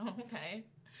like, oh, okay.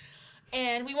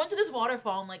 And we went to this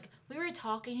waterfall, and like we were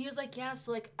talking. He was like, yeah,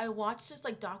 so like I watched this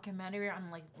like documentary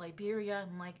on like Liberia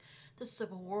and like the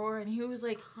Civil War, and he was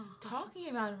like talking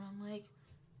about it. And I'm like,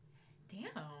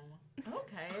 damn,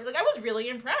 okay. Like I was really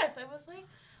impressed. I was like,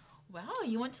 wow,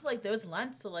 you went to like those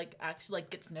lengths to like actually like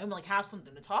get to know me, like have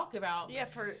something to talk about. Yeah,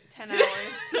 for 10 hours.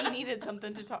 He needed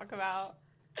something to talk about.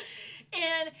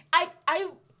 And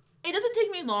it doesn't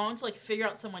take me long to like figure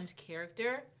out someone's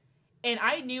character. And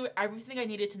I knew everything I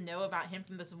needed to know about him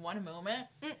from this one moment.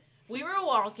 We were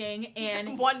walking,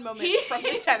 and One moment from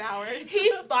the 10 hours. he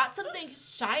spots something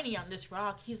shiny on this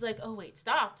rock. He's like, oh wait,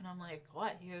 stop. And I'm like,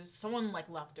 what? He goes, someone like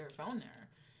left their phone there.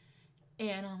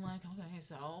 And I'm like, okay,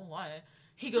 so what?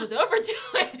 He goes over to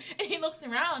it, and he looks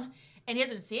around, and he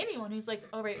doesn't see anyone. He's like,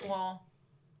 all right, well,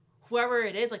 whoever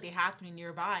it is, like they have to be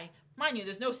nearby. Mind you,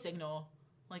 there's no signal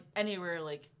like anywhere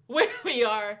like where we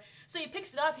are. So he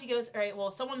picks it up. He goes, all right,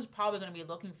 well, someone's probably going to be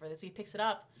looking for this. He picks it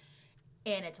up,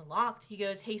 and it's locked. He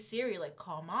goes, hey, Siri, like,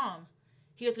 call mom.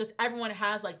 He goes, because everyone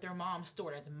has, like, their mom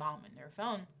stored as a mom in their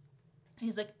phone.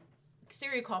 He's like,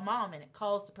 Siri, call mom, and it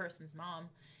calls the person's mom.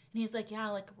 And he's like, yeah,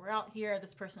 like, we're out here.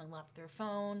 This person like, left their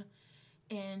phone.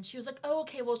 And she was like, oh,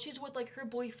 okay, well, she's with, like, her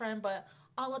boyfriend, but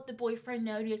I'll let the boyfriend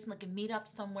know to get some, like, a meet up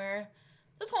somewhere.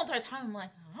 This whole entire time, I'm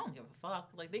like, I don't give a fuck.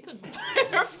 Like, they couldn't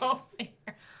find their phone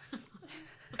there.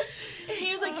 And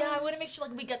he was like, yeah, I want to make sure,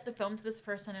 like, we get the phone to this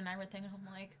person and everything. And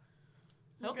I'm like,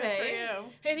 okay. Good for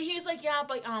you. And he was like, yeah,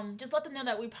 but just let them know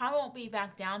that we probably won't be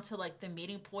back down to, like, the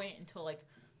meeting point until, like,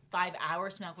 5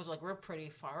 hours from now. Because, like, we're pretty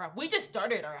far up. We just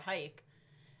started our hike.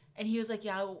 And he was like,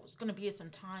 yeah, it's going to be some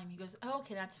time. He goes, oh,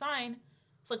 okay, that's fine.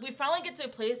 So like we finally get to a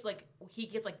place like he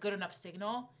gets like good enough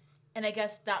signal, and I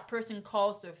guess that person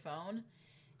calls their phone,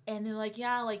 and they're like,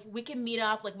 yeah, like we can meet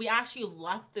up. Like we actually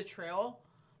left the trail,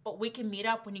 but we can meet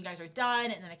up when you guys are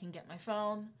done, and then I can get my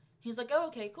phone. He's like, oh,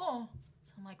 okay, cool.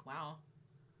 So I'm like, wow.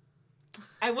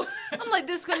 I'm like,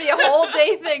 this is going to be a whole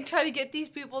day thing, trying to get these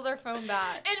people their phone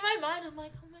back. In my mind, I'm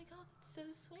like, oh my God, that's so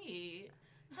sweet.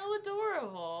 How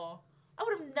adorable. I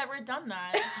would have never done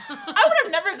that. I would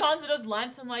have never gone to those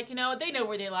lengths and like, you know, they know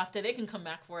where they left it. They can come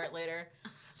back for it later.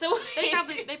 So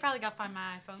They probably got Find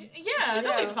My iPhone. Yeah,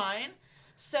 they'll be fine.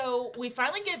 So we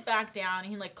finally get back down, and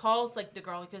he like calls like the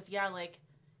girl because yeah, like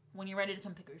when you're ready to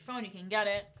come pick up your phone, you can get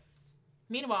it.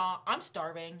 Meanwhile, I'm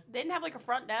starving. They didn't have like a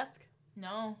front desk.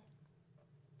 No.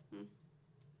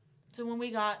 So when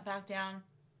we got back down,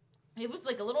 it was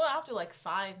like a little after like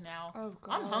 5 now. Oh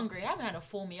God. I'm hungry. I haven't had a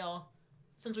full meal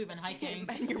since we've been hiking.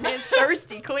 And your man's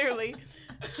thirsty, clearly.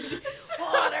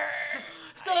 Water.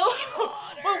 So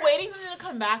we're waiting for them to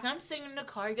come back, and I'm sitting in the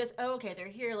car. He goes, oh, okay, they're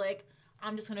here. Like,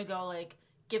 I'm just going to go, like,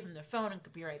 give them their phone and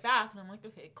be right back. And I'm like,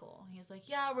 okay, cool. He's like,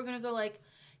 yeah, we're going to go, like,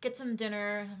 get some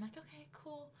dinner. And I'm like, okay,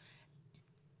 cool.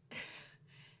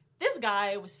 This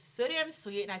guy was so damn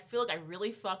sweet, and I feel like I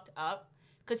really fucked up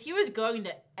because he was going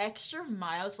the extra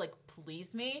miles to, like,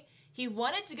 please me. He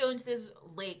wanted to go into this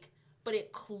lake, but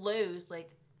it closed,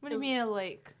 like... What do you mean a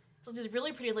lake? It's like this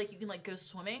really pretty lake you can, like, go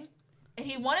swimming. And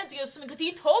he wanted to go swimming because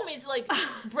he told me to, like,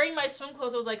 bring my swim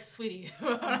clothes. I was like, sweetie,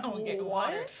 I don't get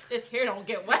water. This hair don't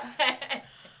get wet.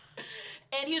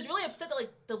 And he was really upset that,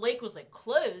 like, the lake was, like,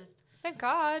 closed. Thank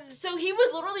God. So he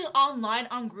was literally online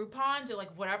on Groupon or,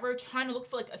 like, whatever, trying to look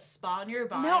for, like, a spa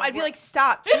nearby. No, I'd be like,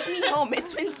 stop. Take me home.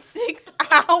 It's been 6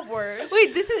 hours.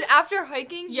 Wait, this is after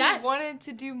hiking? Yes. You wanted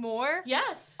to do more?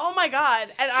 Yes. Oh, my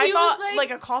God. And I He thought, was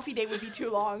like, a coffee date would be too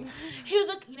long. He was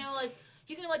like, you know, like,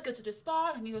 you can, like, go to the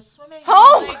spa and you go swimming.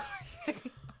 Oh! And I'm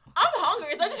like, I'm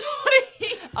hungry, so I just want to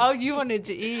eat. Oh, you wanted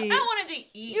to eat. I wanted to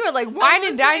eat. You were like, wine I and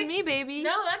was dine like, me, baby.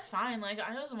 No, that's fine. Like,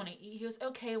 I just want to eat. He goes,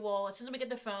 okay, well, as soon as we get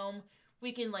the phone,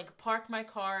 we can, like, park my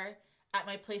car at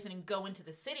my place and then go into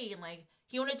the city. And, like,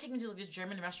 he wanted to take me to, like, this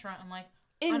German restaurant. I'm like,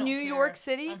 I In don't New care. York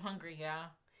City? I'm hungry, yeah.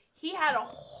 He had a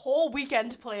whole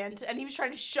weekend planned, and he was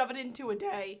trying to shove it into a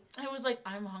day. I was like,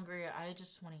 I'm hungry. I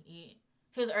just want to eat.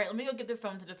 He goes, all right, let me go give the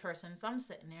phone to the person. So I'm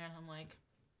sitting there, and I'm like,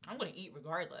 I'm going to eat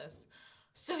regardless.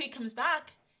 So he comes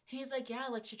back. He's like, yeah,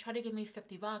 like, she tried to give me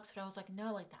 $50. But I was like,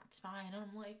 no, like, that's fine. And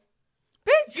I'm like,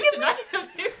 Bitch, you give me. denied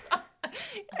 $50.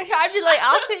 I'd be like,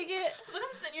 I'll take it. I was like,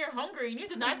 I'm sitting here hungry, and you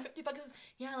denied $50. Goes,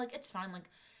 yeah, like, it's fine. Like,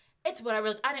 it's whatever.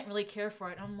 Like, I didn't really care for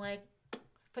it. And I'm like,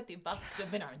 $50 could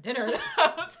have been our dinner,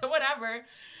 though. So whatever.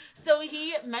 So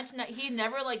he mentioned that he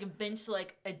never, like, been to,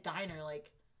 like, a diner,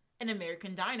 like, an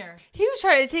American diner. He was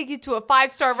trying to take you to a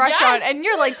 5-star restaurant, and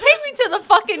you're like, take me to the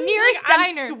fucking nearest Like,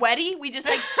 diner. I'm sweaty. We just,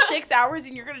 like, 6 hours,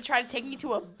 and you're going to try to take me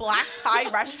to a black tie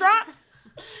restaurant?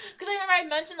 Because I remember I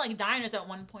mentioned, like, diners at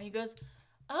one point. He goes,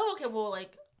 oh, okay, well,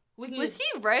 like, we can... Was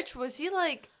he rich? Was he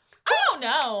like... I don't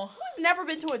know. Who's never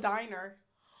been to a diner?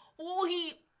 Well,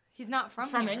 He's not from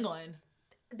from here. England.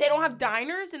 They don't have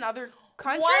diners in other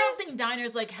countries? Well, I don't think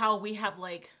diners like how we have,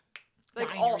 like, Like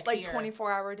diners all like here.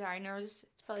 24-hour diners.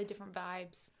 It's probably different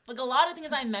vibes. Like, a lot of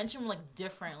things I mentioned were, like,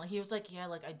 different. Like, he was like, yeah,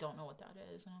 like, I don't know what that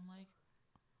is. And I'm like,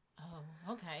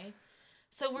 oh, okay.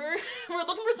 So we're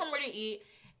looking for somewhere to eat,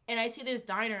 and I see this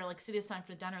diner, like, see this sign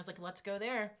for the diner. I was like, let's go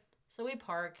there. So we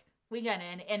park. We get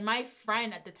in, and my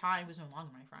friend at the time, who's no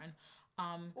longer my friend,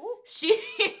 she,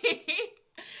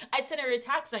 I sent her a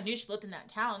text. I knew she lived in that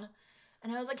town.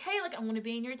 And I was like, hey, like, I'm going to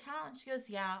be in your town. She goes,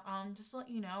 yeah, just to let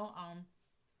you know,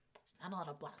 there's not a lot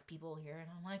of black people here. And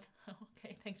I'm like, oh,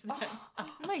 okay, thanks for that.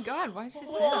 Oh my God, why did she say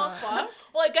What the that? fuck?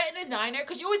 Well, I got in a diner,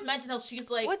 because she always mentions how she's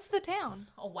like, What's the town?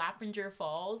 a Wappinger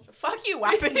Falls. Fuck you,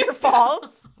 Wappinger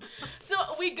Falls. So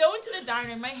we go into the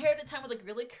diner. My hair at the time was like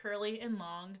really curly and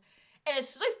long. And as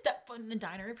soon as I step foot in the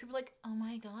diner, people are like, oh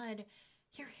my God,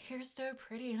 your hair's so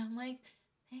pretty. And I'm like,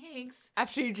 thanks.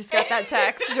 After you just got that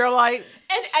text, you're like,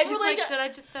 And He's every like, like, did I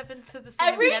just step into the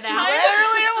every get time, out?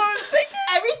 literally what I was thinking.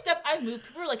 every step I move,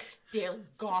 people are like staring,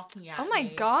 gawking at Oh my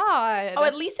me. God. Oh,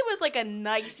 at least it was like a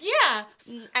nice... Yeah.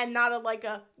 And not a like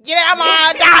a, get out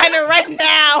my diner right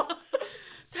now.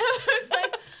 So I was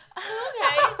like,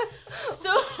 okay.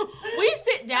 So we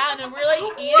sit down and we're like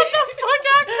eating. What the fuck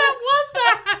accent was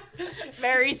that?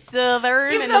 Very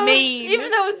southern even and though, mean. even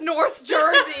though it's North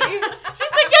Jersey. She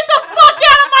said, get the fuck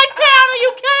out of my town. Are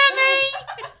you kidding me?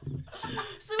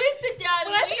 So we sit down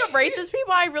When and I we think of racist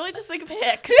people, I really just think of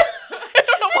Hicks. I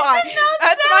don't know why. did not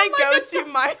That's sound my like a go-to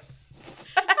mindset.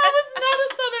 That was not a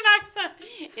southern accent.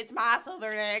 It's my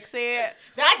southern accent.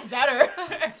 That's better.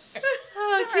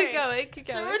 Oh, keep Alright. going, keep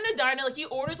So we're going. in a diner, like he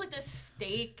orders like this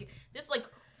steak, this like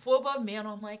full-blown meal, and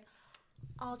I'm like,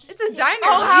 I'll just It's a take- diner.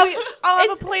 I'll You- have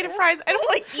it's- a plate of fries. I don't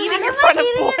like eating I in don't front like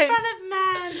of eating boys. in front of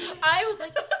men. I was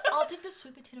like, I'll take the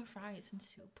sweet potato fries and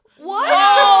soup. What?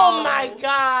 Oh my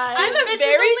god. I'm a Bitches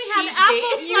very only have cheap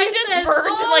apple date. You just slices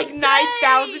burned all like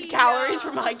 9,000 day. calories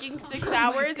from hiking 6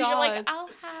 hours. And you're like, God. I'll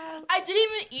have. I didn't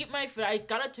even eat my food. I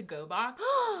got a to-go box.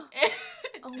 Oh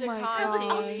my I was like,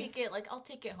 I'll god. take it. Like, I'll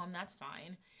take it home. That's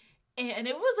fine. And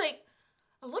it was like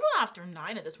a little after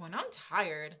 9 at this point. I'm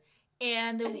tired.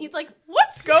 And And he's like,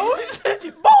 let's go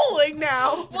bowling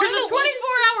now. one There's of a the waitresses-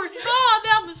 24-hour spa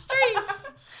down the street.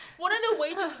 one of the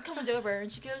waitresses comes over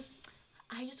and she goes,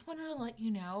 I just wanted to let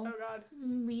you know, Oh, God.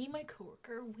 me and my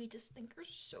coworker, we just think you're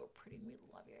so pretty. We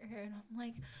love your hair. And I'm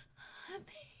like,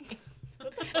 thanks.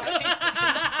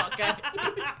 Fuck out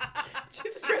of here.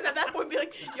 Jesus Christ, at that point, be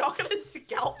like, y'all gonna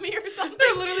scalp me or something?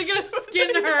 They're literally gonna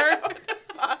skin her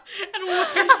and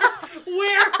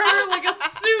wear her like a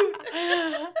suit.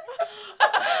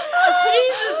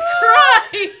 Jesus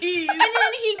Christ! And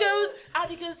then he goes,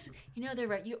 Abby goes, you know, they're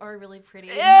right. You are really pretty.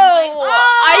 Ew. And I'm like,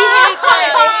 I hate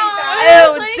that. I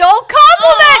Ew, was like- don't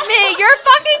compliment me. You're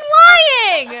fucking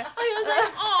lying. I was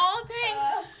like, oh,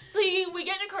 thanks. So we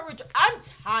get in a car. I'm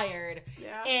tired.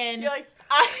 Yeah. And You're like,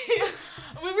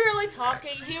 we were like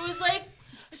talking. He was like,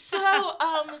 so,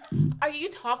 are you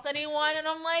talking to anyone? And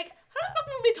I'm like, how the fuck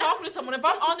am I be talking to someone if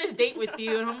I'm on this date with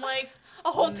you? And I'm like,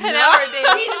 A whole No. 10-hour he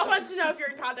date. just wants to know if you're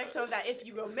in context so that if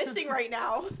you go missing right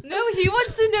now. No, he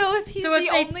wants to know if he's So if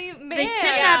the they, only man. they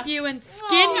kidnap you and skin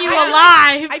Oh. you I'd be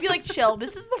alive. I'd be like, chill,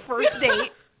 this is the first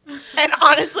date. And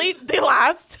honestly, they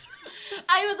last.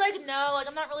 I was like, no, like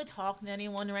I'm not really talking to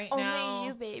anyone right Only now.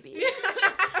 you, baby.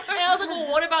 And I was like,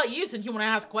 well, what about you since you want to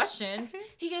ask questions?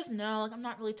 He goes, no, like I'm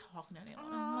not really talking to anyone.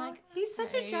 I'm Aw, like, he's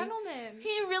such okay. a gentleman. he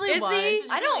really Is was. he? He's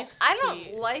I really don't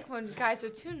sweet. like when guys are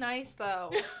too nice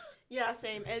though. Yeah,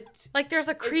 same. It's Like there's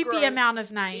a creepy gross. amount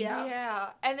of nice. Yeah. Yeah,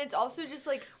 and it's also just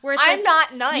like Where it's I'm like,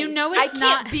 not nice. you know I it's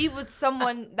can't not- be with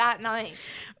someone that nice.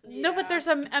 No, but there's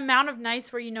an amount of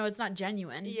nice where you know it's not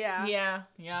genuine. Yeah.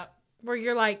 Yeah. Where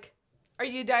you're like, Are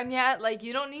you done yet? Like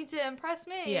you don't need to impress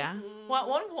me. yeah. Well, at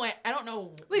one point, I don't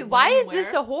know. Wait, why when, is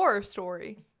this where. a horror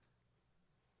story?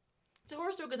 It's a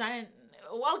horror story because I didn't.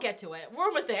 Well, I'll get to it. We're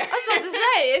almost there. I was about to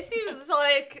say, it seems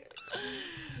like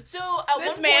So at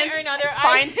This one man point or another,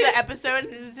 finds the episode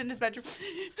and is in his bedroom.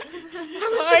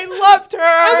 I loved her.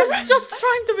 I was just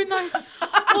trying to be nice.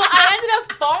 well, I ended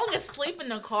up falling asleep in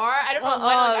the car. I don't know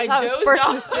when. Like, that I was dozed first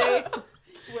off. mistake.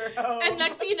 And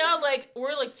next thing you know, like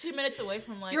we're like 2 minutes away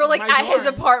from like You're like my at his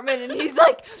dorm. apartment, and he's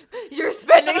like, "You're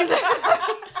spending the."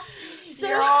 So,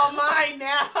 You're all mine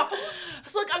now.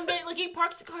 so like I'm getting like he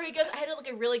parks the car. He goes, I had like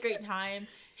a really great time.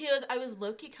 He goes, I was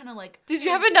low key kind of like. Did you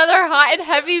have another hot and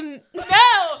heavy No.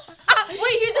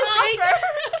 Wait, here's the thing.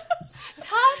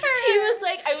 topper? He was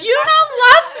like, I was. You don't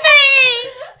love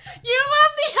me. You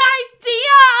love the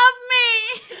idea of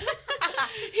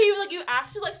me. He was like, you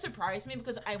actually like surprised me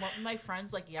because I went with my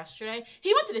friends like yesterday.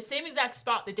 He went to the same exact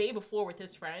spot the day before with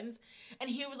his friends, and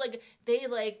he was like, they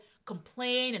like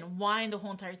complained and whined the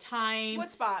whole entire time.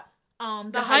 What spot?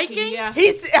 The hiking? Yeah.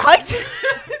 He's hiked. He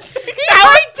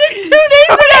hiked it 2 days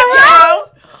in a row.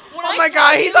 When Oh I my told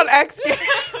god, him- he's on X Games.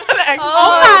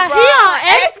 Oh my, he on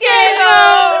X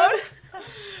Games mode.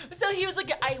 So he was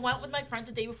like, I went with my friends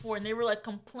the day before, and they were like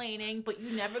complaining, but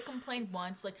you never complained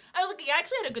once. Like I was like, I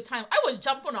actually had a good time. I was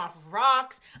jumping off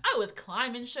rocks. I was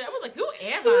climbing shit. I was like, who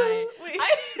am I? Wait,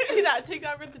 I see that? Take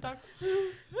that with the dog.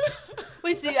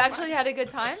 Wait, so you actually had a good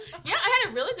time? Yeah, I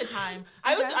had a really good time.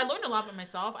 I Okay. learned a lot about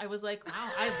myself. I was like, wow,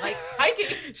 I like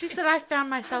hiking. She said, I found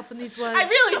myself in these woods. I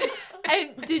really did.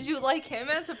 And did you like him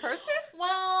as a person? Well,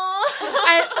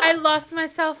 I lost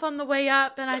myself on the way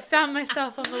up, and I found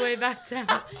myself on the way back down.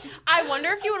 I wonder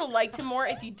if you would have liked him more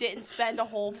if you didn't spend a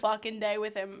whole fucking day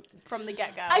with him from the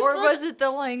get go. Or feel was it the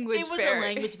language it was barrier? a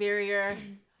language barrier.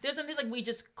 There's some things like we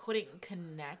just couldn't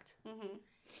connect.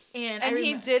 And And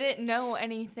he remem- didn't know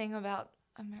anything about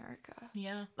America.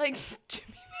 Yeah. Like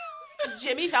Jimmy.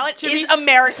 Jimmy Fallon Jimmy- is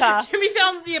America. Jimmy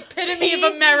Fallon's the epitome He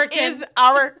of American. is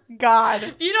our god.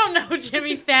 If you don't know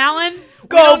Jimmy Fallon, we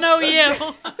Go. don't know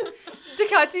you.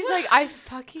 Ducati's like, I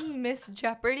fucking miss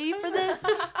Jeopardy for this,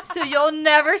 so you'll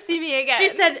never see me again. She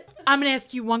said, I'm going to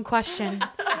ask you one question,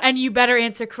 and you better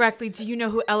answer correctly. Do you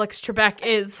know who Alex Trebek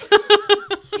is? Well,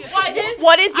 I didn't.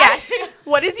 What is yes?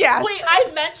 What is yes? Wait, I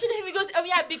mentioned him. He goes, oh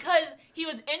yeah, because he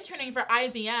was interning for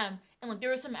IBM, And like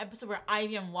there was some episode where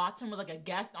IBM Watson was like a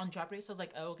guest on Jeopardy, so I was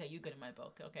like, oh, okay, you good in my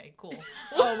book. Okay, cool.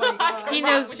 Oh my God. He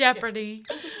knows Jeopardy.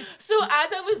 So as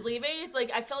I was leaving, it's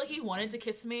like I felt like he wanted to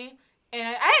kiss me,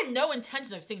 and I had no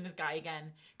intention of seeing this guy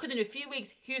again. Because in a few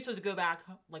weeks he was supposed to go back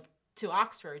like to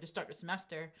Oxford to start the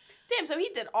semester. Damn, so he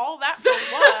did all that for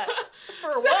what?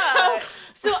 For what?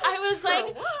 So I was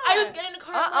like, what? I was getting in the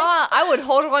car. I'm like, I would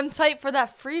hold on tight for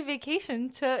that free vacation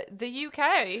to the UK.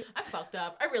 I fucked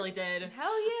up. I really did.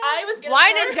 Hell yeah. I was getting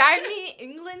Wine in and the car. dine me,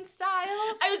 England style.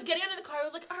 I was getting out of the car. I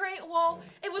was like, all right, well,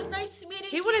 it was nice meeting you.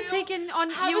 He would have taken on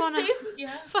Have you a on safe,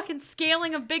 a fucking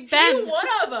scaling of Big He Ben. would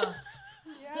have.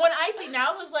 When I see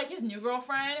now was like his new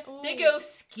girlfriend, they go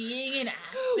skiing in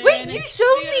Aspen. Wait, you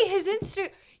showed They me go- his Insta.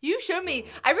 You showed me.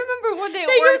 I remember one day at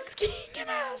They go work. skiing in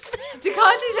Aspen.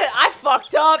 DeConti said, I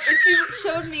fucked up. And she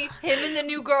showed me him and the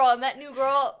new girl. And that new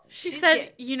girl. She she's said,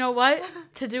 gay. you know what?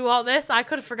 To do all this, I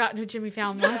could have forgotten who Jimmy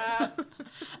Fallon was.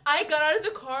 I got out of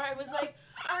the car. I was like,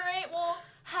 all right, well,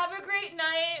 have a great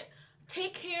night.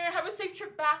 Take care. Have a safe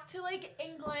trip back to like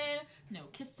England. No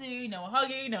kissing, no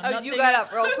hugging, no Oh, nothing. you got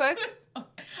up real quick?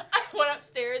 I went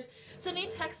upstairs. So then he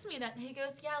texts me that and he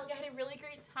goes, yeah, like, I had a really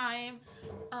great time.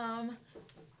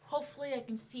 Hopefully I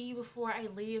can see you before I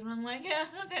leave. And I'm like, yeah,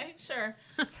 okay, sure.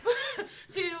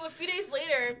 So a few days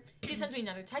later, he sends me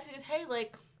another text. He goes, hey,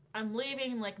 like, I'm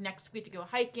leaving like next week to go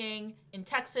hiking in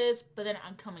Texas, but then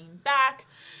I'm coming back.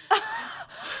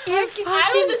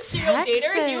 I was a serial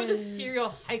dater. He was a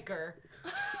serial hiker.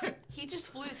 He just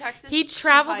flew to Texas. He to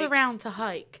traveled hike. around to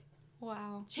hike.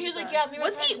 Wow. He was like, yeah, me and my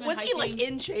Was friends he are going was he like hiking.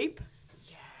 in shape?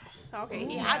 Yeah. Okay,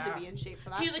 he had to be in shape for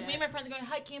that. He was like, shit. me and my friends are going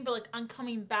hiking, but like I'm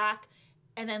coming back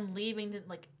and then leaving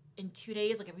like in 2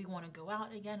 days, like if we want to go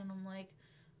out again. And I'm like,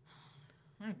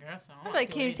 I guess so. I'm like,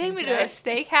 can you take me to a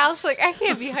steakhouse? Like, I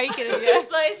can't be hiking again.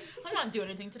 It's like, I'm not doing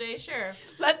anything today, sure.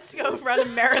 Let's go run a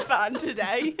marathon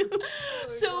today.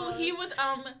 So he was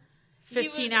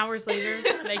 15 hours later,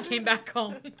 they came back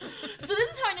home. So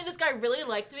this is how I knew this guy really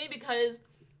liked me, because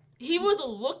he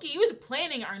was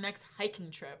planning our next hiking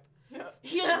trip.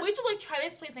 He was like, we should like try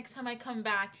this place next time I come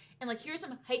back, and like here's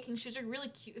some hiking shoes, are really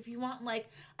cute. If you want, like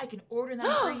I can order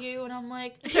them for you. And I'm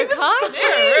like, DeConti?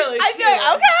 they're really cute. I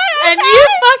feel okay. And you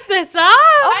fucked this up?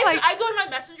 Oh my I go in my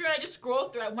messenger and I just scroll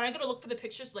through. When I go to look for the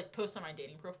pictures to like post on my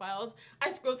dating profiles,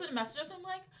 I scroll through the messages. And I'm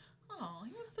like, oh,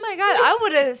 he was so Oh my God, I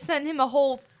would have sent him a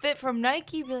whole fit from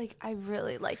Nike. Be like, I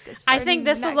really like this. I for think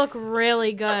this will next- look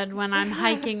really good when I'm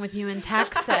hiking with you in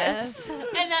Texas.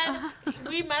 And then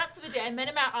we met up for the day. I met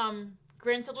him at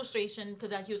Grand Central Station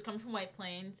because he was coming from White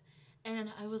Plains.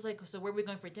 And I was like, so where are we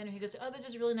going for dinner? He goes, oh, there's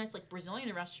this really nice like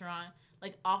Brazilian restaurant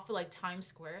like off of like Times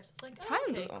Square. So it's like, oh,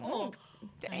 okay, cool.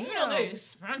 Damn. You know, they're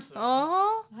expensive.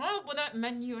 Oh. Oh, with that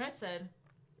menu, and I said,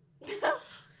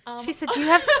 She said, do you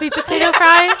have sweet potato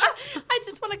fries? I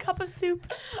just want a cup of soup.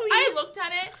 Please. I looked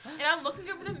at it and I'm looking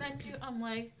over the menu. I'm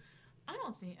like, I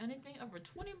don't see anything over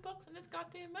 $20 on this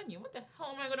goddamn menu. What the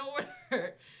hell am I gonna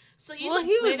order? So he's Well, like,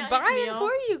 he was laying out his buying meal.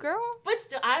 for you, girl. But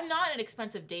still, I'm not an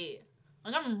expensive date.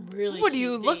 Like I'm really. What do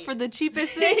you cheap look date. for the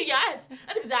cheapest thing? Yes,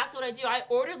 that's exactly what I do. I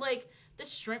ordered like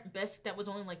this shrimp bisque that was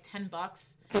only like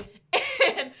 $10,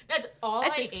 and that's all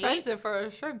That's I expensive for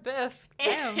a shrimp bisque. ate.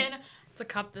 Damn. And It's a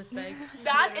cup this big.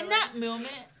 that in that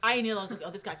moment, I knew I was like,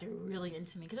 oh, this guy's really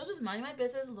into me, because I was just minding my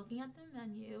business, looking at the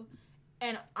menu,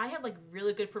 and I have like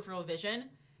really good peripheral vision,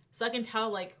 so I can tell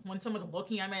like when someone's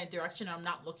looking at my direction and I'm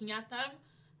not looking at them.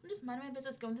 I'm just minding my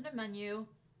business, going to the menu,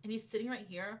 and he's sitting right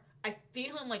here. I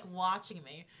feel him like watching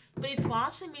me, but he's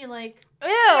watching me like, Ew.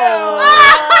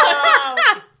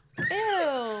 Ew.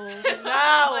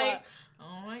 No. like,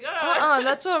 oh my god.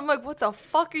 That's what I'm like, what the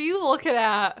fuck are you looking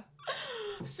at?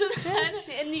 So then,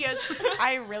 And he goes,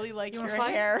 I really like wanna your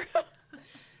fight? hair.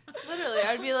 Literally,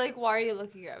 I'd be like, why are you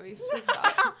looking at me? Please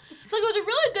stop. so like, it was a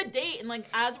really good date, and like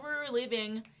as we were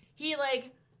leaving, he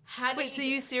like had. Wait, so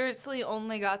you seriously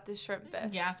only got the shrimp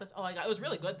bisque? Yes, that's all I got. It was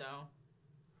really good though.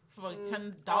 For like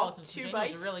 $10 all and 2 2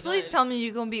 bites? was really Please good. tell me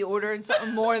you're gonna be ordering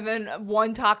something more than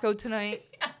one taco tonight.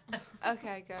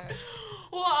 Okay, good.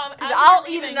 Well, Because as I'll we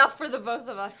were eat leaving- enough for the both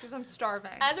of us because I'm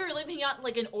starving. As we were leaving, he got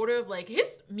like an order of like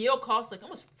his meal cost like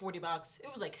almost $40. It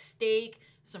was like steak,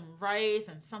 some rice,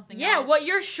 and something Yeah, else. what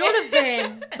yours should have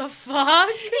been. The fuck?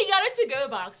 He got a to-go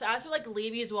box. So as we're like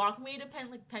leaving, he's walking me to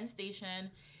Penn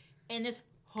Station, and this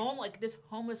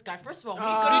homeless guy. First of all, when you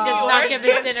go He to does New not York-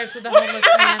 give his dinner to the homeless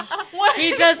man. What?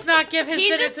 He does not give his He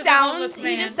dinner just to the homeless sounds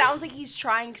man. he just sounds like he's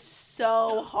trying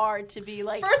so hard to be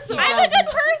like, First of all, I'm a good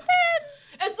person.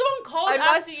 If someone called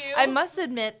after you, I must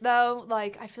admit though,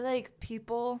 like I feel like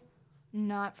people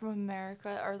not from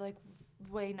America are like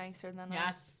way nicer than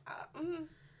us. Yes.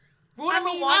 Rule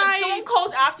number one, if someone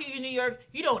calls after you in New York,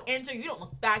 you don't answer, you don't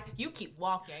look back, you keep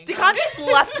walking. DeCon just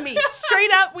left me.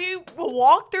 Straight up, we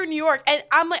walked through New York, and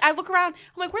I'm like, I look around,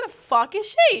 I'm like, where the fuck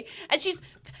is she? And she's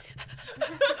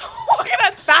walking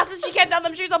as fast as she can down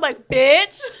them streets. I'm like,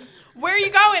 bitch, where are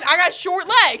you going? I got short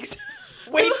legs.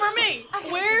 Wait for me.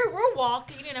 We're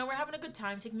walking, we're having a good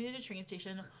time, taking me to the train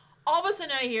station. All of a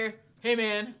sudden I hear, hey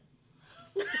man.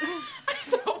 I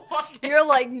start walking. You're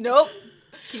like, nope.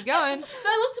 Keep going. So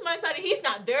I look to my side and he's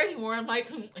not there anymore. I'm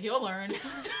like, he'll learn.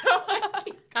 So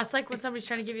That's like when somebody's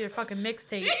trying to give you their fucking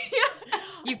mixtape.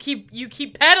 yeah. You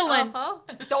keep pedaling.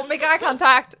 Don't make eye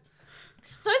contact.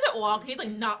 So I start walking. He's like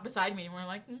not beside me anymore. I'm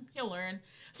like, he'll learn.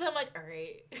 So I'm like, all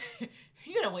right,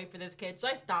 you're gonna wait for this kid. So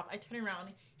I stop. I turn around.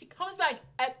 He comes back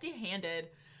empty-handed.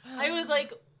 I was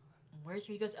like, where's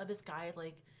he? He goes, oh, this guy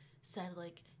said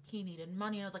he needed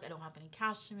money. I was like, I don't have any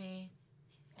cash to me.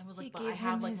 And was like, He but gave I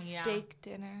have him his steak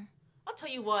dinner. I'll tell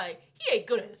you what, he ate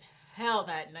good as hell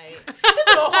that night. This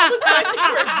little homeless guys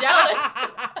were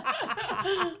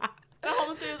jealous. The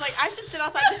homeless man was like, I should sit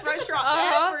outside this restaurant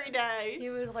every day. He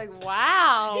was like,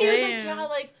 wow. He was Damn.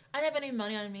 like, I didn't have any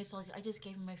money on me, so I just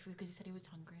gave him my food because he said he was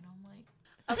hungry. And I'm like,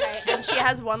 Okay, and she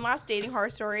has one last dating horror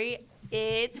story.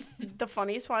 It's the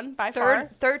funniest one by far.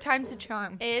 Third time's a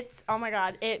charm. It's, oh my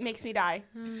God, it makes me die.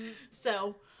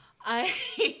 so I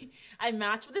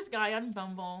matched with this guy on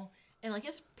Bumble, and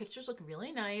his pictures look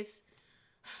really nice.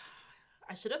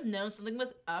 I should have known something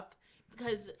was up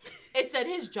because it said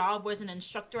his job was an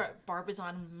instructor at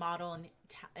Barbizon Model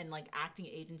and acting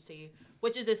agency,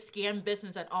 which is a scam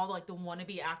business that all the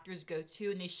wannabe actors go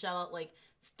to, and they shell out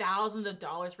thousands of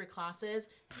dollars for classes.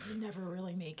 You never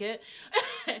really make it.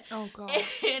 Oh, God.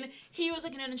 And he was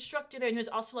an instructor there, and he was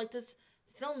also this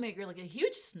filmmaker, a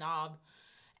huge snob.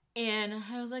 And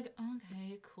I was like,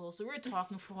 okay, cool. So we were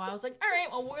talking for a while. I was like, all right,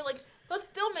 well, we're both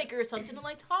filmmakers, something to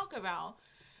talk about.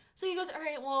 So he goes, all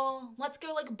right, well, let's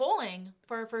go bowling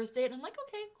for our first date. And I'm like,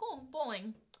 okay, cool,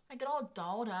 bowling. I get all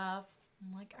dolled up.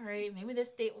 I'm like, all right, maybe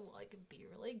this date will be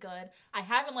really good. I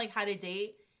haven't had a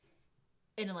date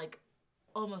in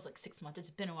almost 6 months. It's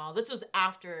been a while. This was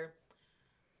after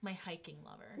my hiking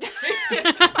lover.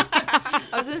 I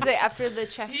was going to say, after the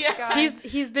Czech guy.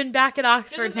 He's been back at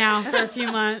Oxford now for a few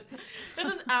months. This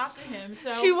was after him.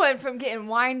 So She went from getting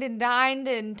wined and dined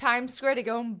in Times Square to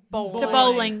going bowling. To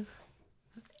bowling.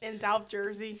 In South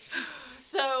Jersey.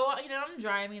 So, I'm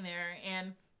driving there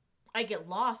and I get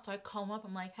lost. So I call him up.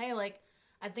 I'm like, hey,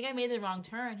 I think I made the wrong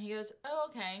turn. He goes, oh,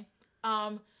 okay.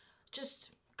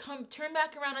 Just turn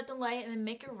back around at the light and then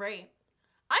make a right.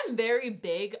 I'm very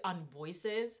big on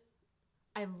voices.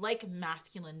 I like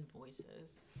masculine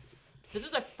voices. This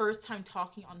was our first time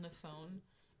talking on the phone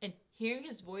and hearing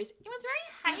his voice. It was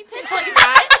very high-pitched like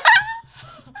that.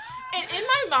 And in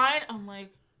my mind, I'm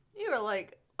like, You were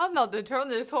like, I'm about to turn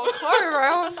this whole car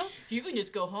around. you can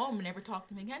just go home and never talk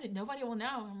to me again. And nobody will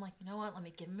know. I'm like, you know what? Let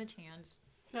me give him a chance.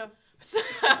 No. So,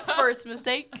 First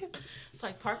mistake. so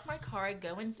I park my car, I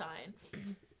go inside.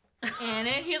 And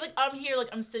then he's like, I'm here.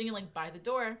 I'm sitting by the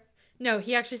door. No,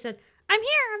 he actually said, I'm here.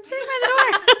 I'm sitting by the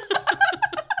door.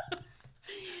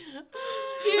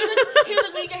 He was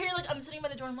like, when you get here, I'm sitting by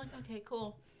the door. I'm like, okay,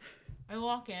 cool. I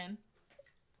walk in.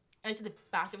 And I see the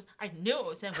back of his. I knew it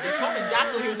was him, but he told me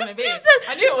exactly who he was gonna be.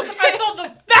 I knew it was him. I saw the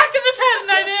back of his head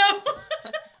and I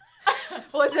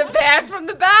knew. Was it bad from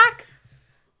the back?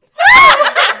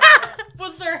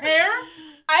 Was there hair?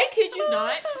 I kid you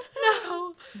not.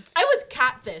 No. I was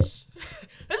catfish.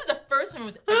 This is the first time I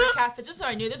was ever catfish. Just so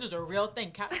I knew this was a real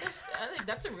thing. Catfish, I think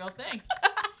that's a real thing.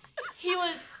 He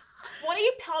was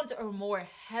 20 pounds or more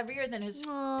heavier than his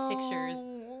pictures.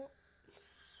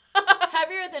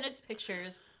 Heavier than his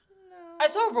pictures. I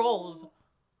saw rolls.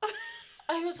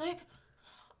 I was like,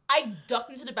 I ducked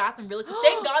into the bathroom really quick.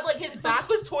 Thank God, his back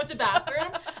was towards the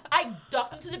bathroom. I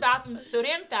ducked into the bathroom so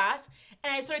damn fast,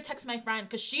 and I started texting my friend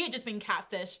because she had just been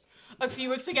catfished a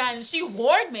few weeks ago, and she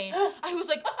warned me. I was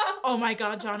like, oh my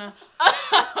God, Jonna.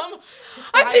 This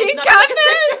guy I'm being is not taking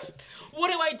catfished. pictures. What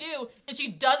do I do? And she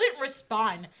doesn't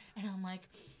respond. And I'm like,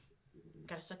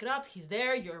 gotta suck it up. He's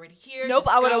there. You're already here. Nope,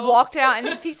 Just I would have go. walked out, and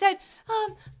if he said, ma'am,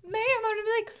 I would have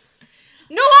been like,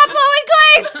 no, I'm blowing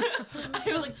glaze.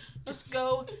 I was like, just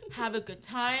go, have a good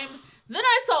time. Then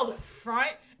I saw the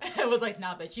front, and I was like,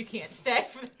 nah, bitch, you can't stay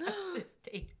for the rest of this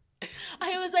date.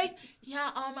 I was like,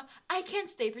 yeah, I can't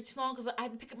stay for too long because I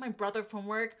had to pick up my brother from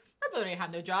work. My brother didn't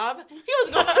have no job. He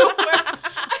was going to work.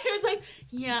 I was like,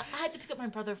 yeah, I had to pick up my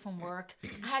brother from work.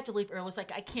 I had to leave early. It's I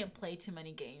can't play too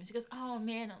many games. He goes, oh,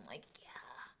 man. I'm like, yeah.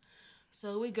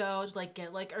 So we go to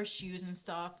get our shoes and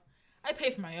stuff. I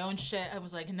pay for my own shit. I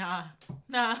was like, nah,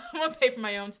 I'm gonna pay for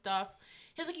my own stuff.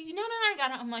 He's like, no, I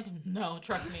got it. I'm like, no,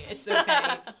 trust me, it's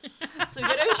okay. So we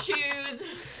get our shoes.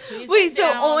 Wait, so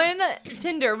on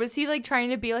Tinder, was he like trying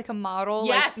to be like a model?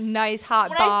 Yes. Like nice hot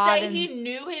when bod? I say he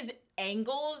knew his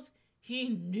angles, he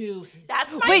knew his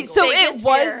That's my Wait, so it biggest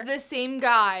was fear. the same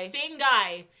guy. same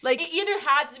guy. Like- it either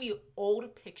had to be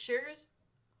old pictures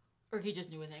or he just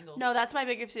knew his angles. No, that's my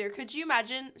biggest fear. Could you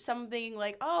imagine someone being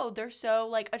like, "Oh, they're so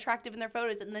like attractive in their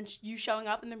photos," and then you showing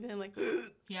up and they're being like,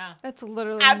 Yeah. That's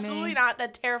literally "Absolutely me. not."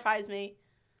 That terrifies me.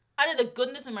 Out of the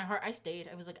goodness in my heart, I stayed.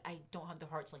 I was like, I don't have the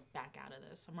heart to like back out of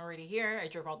this. I'm already here. I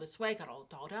drove all this way, got all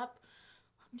dolled up.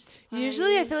 I'm just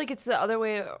Usually, I feel like it's the other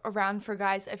way around for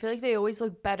guys. I feel like they always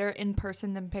look better in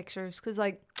person than pictures. Cause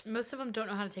like, Most of them don't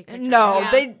know how to take pictures. no,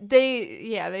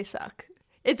 Yeah. they suck.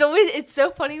 It's so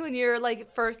funny when you're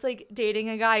like first like dating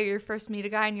a guy or you first meet a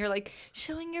guy and you're like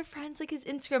showing your friends like his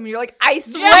Instagram and you're like, I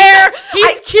swear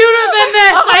He's cuter than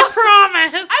this, I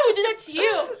promise. I would do that to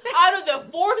you. Out of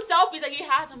the 4 selfies that he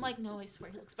has, I'm like, no, I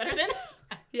swear he looks better than.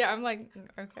 Yeah, I'm like,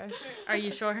 okay. Are you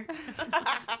sure?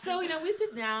 So, we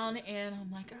sit down and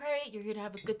I'm like, all right, you're here to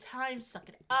have a good time. Suck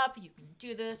it up. You can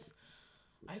do this.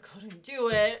 I couldn't do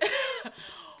it.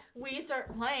 We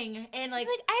start playing and like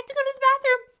I have to go to the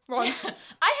bathroom. Run.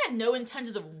 I had no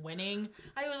intentions of winning.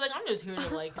 I was like, I'm just here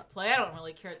to like play. I don't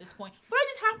really care at this point. But I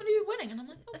just happened to be winning. And I'm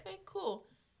like, okay, cool.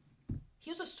 He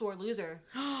was a sore loser.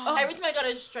 Every time I got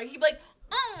a strike, he'd be like,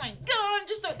 oh my God, and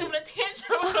just start throwing a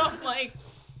tantrum. And I'm like,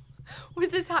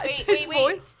 With his high Wait, pitched wait,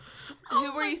 wait. voice.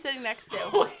 Who were you sitting next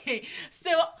to? wait. So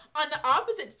on the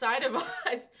opposite side of us,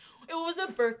 it was a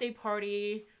birthday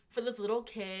party for this little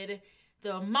kid.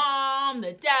 The mom,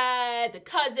 the dad, the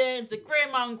cousins, the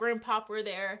grandma and grandpop were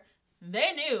there.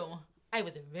 They knew I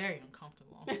was very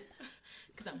uncomfortable.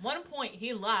 Because at one point,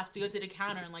 he left to go to the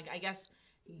counter and, like, I guess,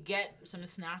 get some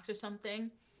snacks or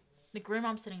something. The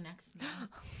grandmom's sitting next to me. Oh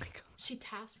my god. She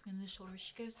taps me on the shoulder.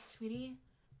 She goes, sweetie,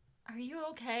 are you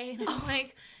okay? And I'm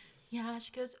like, yeah.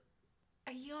 She goes,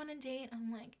 are you on a date?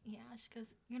 I'm like, yeah. She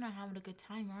goes, you're not having a good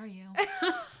time, are you?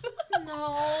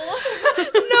 No.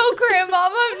 No, Grandma,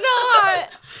 I'm not.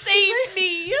 Save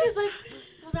me. She's like,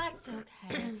 well, that's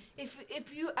okay.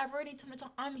 If you ever need someone to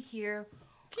talk, I'm here.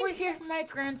 We're here for my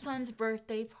grandson's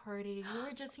birthday party.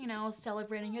 We're just,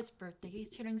 celebrating his birthday. He's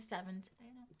turning 7 today.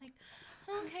 And I'm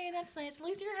like, okay, that's nice. At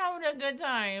least you're having a good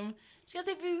time. She goes,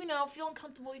 if you, feel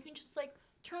uncomfortable, you can just, like,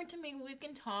 turn to me. We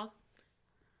can talk.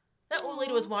 That old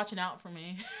lady was watching out for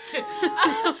me.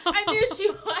 I knew she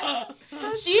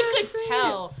was. She could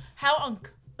tell how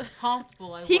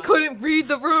uncomfortable I was. He couldn't read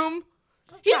the room.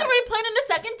 He's already planning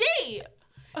a second date.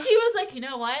 He was like, you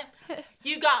know what?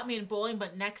 You got me in bowling,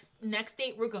 but next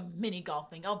date we're going mini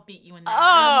golfing. I'll beat you in that.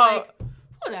 Oh.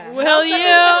 And I'm like, who the hell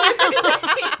Will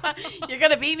said you? You're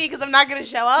gonna beat me because I'm not gonna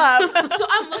show up. So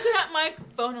I'm looking at my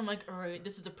phone. I'm like, all right,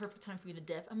 this is the perfect time for you to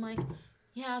dip. I'm like,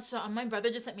 yeah, so my brother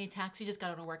just sent me a text. He just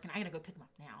got out of work, and I gotta go pick him up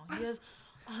now. He goes,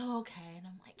 oh, okay. And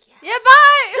I'm like, yeah. Yeah,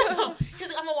 bye. So he's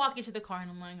like, I'm gonna walk you to the car, and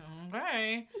I'm like,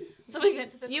 okay. So we get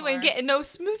to the You car. ain't getting no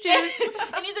smooches.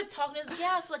 And he's like talking. He's like,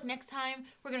 yeah, so like next time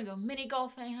we're gonna go mini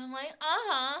golfing. And I'm like,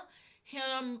 uh-huh.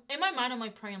 And in my mind, I'm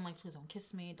like praying. I'm like, please don't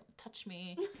kiss me, don't touch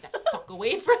me, get the fuck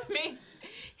away from me.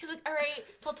 He's like, all right,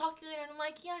 so I'll talk to you later. And I'm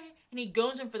like, yeah. And he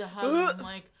goes in for the hug. And I'm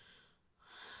like,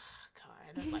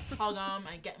 God. It's like hug him.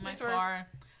 I get in my car.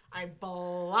 I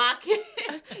block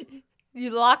it.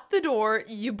 You lock the door.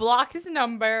 You block his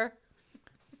number.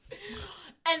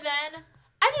 And then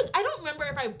I don't remember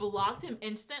if I blocked him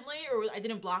instantly or I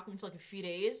didn't block him until like a few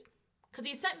days. Because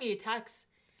he sent me a text.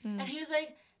 And he was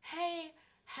like, hey,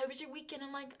 how was your weekend?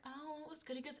 I'm like, oh, it was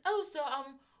good. He goes, oh, so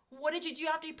what did you do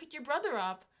after you picked your brother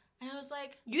up? And I was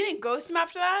like, You didn't ghost him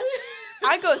after that?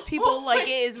 I ghost people like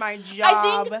it is my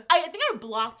job. I think I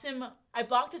blocked him. I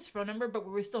blocked his phone number, but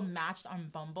we were still matched on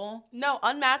Bumble. No,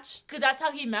 unmatched. Because that's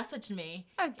how he messaged me.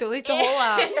 I'd delete the whole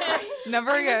app.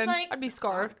 Never I was again. like, I'd be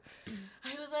scarred.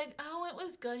 I was like, oh, it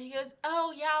was good. He goes,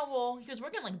 oh, yeah, well, he was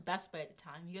working at like Best Buy at the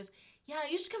time. He goes, yeah,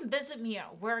 you should come visit me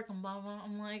at work and blah, blah.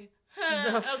 I'm like,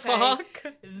 The okay. fuck?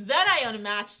 Then I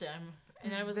unmatched him.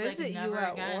 And I was Visit like, never you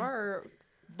at again. work.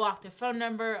 Blocked the phone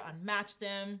number, unmatched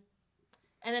him.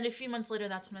 And then a few months later,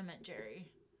 that's when I met Jerry.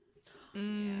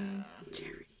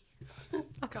 Jerry.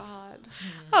 God.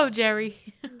 Oh, Jerry.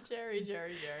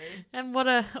 Jerry. And what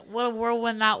a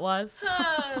whirlwind that was.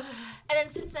 And then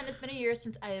since then, it's been a year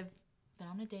since I have been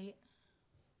on a date.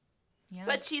 Yeah.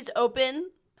 But she's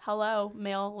open. Hello,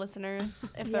 male listeners.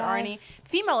 If there are any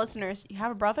female listeners, you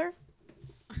have a brother?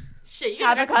 shit, you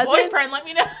have got a an cousin? ex-boyfriend, let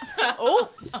me know. Oh.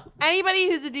 Anybody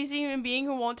who's a decent human being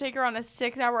who won't take her on a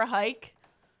 6-hour hike?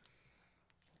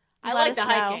 I Let like us the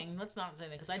know. hiking. Let's not say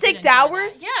that because 6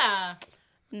 hours? Yeah.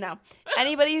 No.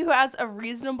 Anybody who has a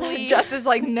reasonably Jess is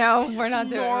like, no, we're not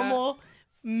doing normal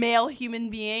male human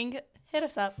being, hit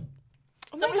us up.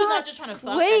 Somebody God. who's not just trying to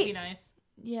fuck. Wait. That'd be nice. that.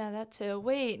 Yeah, that too.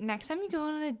 Wait, next time you go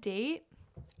on a date,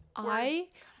 I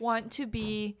want to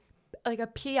be like a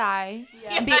PI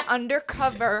and be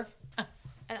undercover,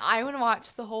 and I want to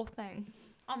watch the whole thing.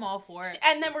 I'm all for it.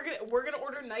 And then we're gonna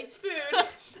order nice food,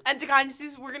 and to kind of see,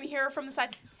 we're gonna hear from the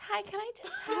side. Hi, can I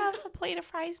just have a plate of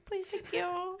fries, please? Thank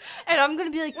you. And I'm gonna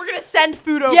be like, We're gonna send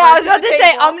food over. yeah, I was to about the to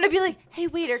say, table. I'm gonna be like, hey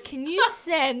waiter, can you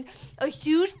send a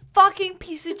huge fucking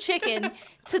piece of chicken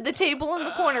to the table in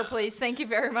the corner, please? Thank you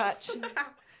very much.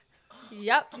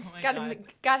 Yep, my gotta God.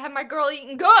 gotta have my girl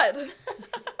eating good.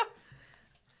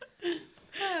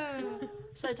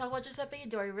 Should I talk about Giuseppe?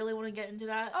 Do I really want to get into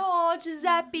that? Oh,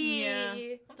 Giuseppe. Yeah.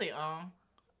 I'll say,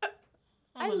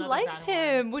 I liked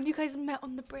him when you guys met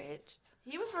on the bridge.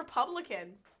 He was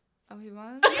Republican. Oh, he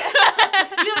was? You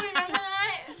don't remember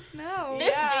that? No.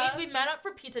 This Yeah. date, we met up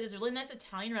for pizza. This really nice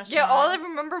Italian restaurant. Yeah, all I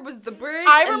remember was the bridge.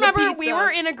 I and the remember we pizza. were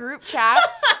in a group chat,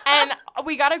 and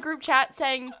we got a group chat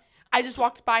saying, I just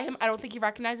walked by him. I don't think he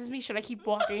recognizes me. Should I keep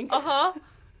walking? Uh-huh.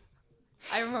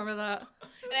 I remember that.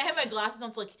 And I had my glasses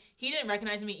on, so like he didn't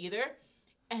recognize me either.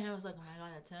 And I was like, oh my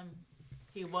god, that's him.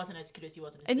 He wasn't as cute as he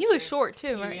was in his And he was picture. short,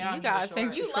 too, right? Yeah, you he got was to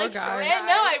thank short. you You for like guys. short And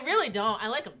no, I really don't. I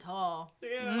like him tall.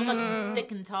 I'm like Mm.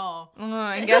 thick and tall.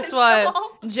 And guess what?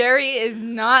 Jerry is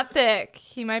not thick.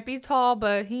 He might be tall,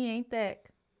 but he ain't thick.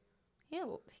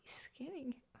 Ew, he's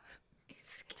skinny.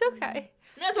 It's okay.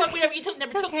 That's why we never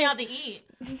took me okay. out to eat.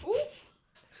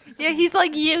 Yeah, he's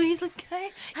like you. He's like, can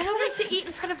I don't like to eat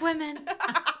in front of women.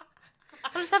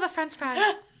 I'll just have a French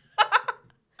fry.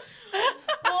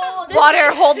 Well,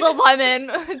 water, hold the lemon.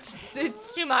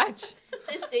 It's too much.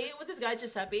 This date with this guy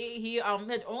Giuseppe, he's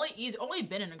only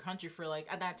been in the country for like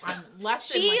at that time less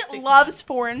than She like 6 loves months.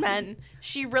 foreign men.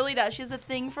 She really does. She has a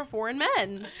thing for foreign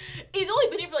men. He's only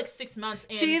been here for like 6 months.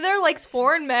 And She either likes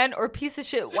foreign men or piece of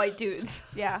shit white dudes.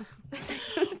 Yeah. But this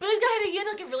guy he had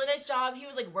like a really nice job. He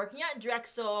was like working at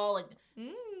Drexel, like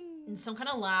in some kind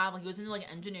of lab. Like he was into like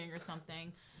engineering or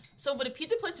something. So, but a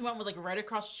pizza place we went was like right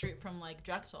across the street from like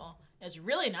Drexel. It was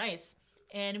really nice,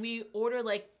 and we ordered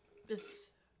like this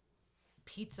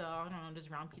pizza. I don't know, just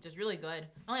round pizza. It's really good.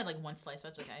 I only had like one slice,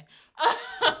 but that's okay.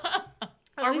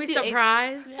 Are we least you ate-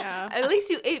 surprised? Yeah. At least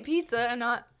you ate pizza and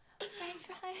not French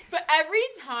fries. But every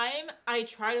time I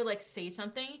try to like say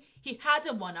something, he had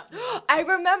to one up me. I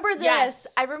remember this. Yes.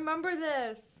 I remember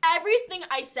this. Everything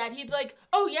I said, he'd be like,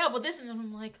 "Oh yeah, well this," and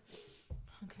I'm like,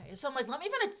 "Okay." So I'm like, let me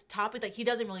find a topic that he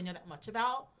doesn't really know that much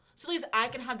about, so at least I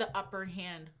can have the upper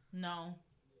hand. No,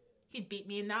 he'd beat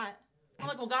me in that. I'm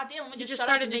like, well, goddamn, let me You just just shut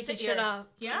started up and just making sit shit here. up.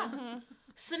 Yeah.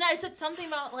 So then I said something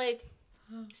about like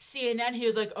CNN. He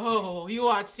was like, "Oh, you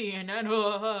watch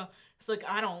CNN?" It's like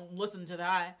I don't listen to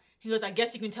that. He goes, "I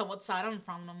guess you can tell what side I'm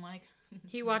from." And I'm like,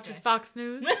 He watches Okay. Fox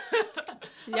News.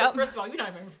 I'm like, first of all, you're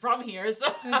not even from here,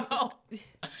 so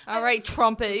All right,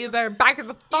 trumpet, you better back it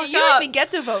the fuck You up. didn't even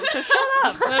get to vote, so shut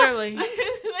up. Literally.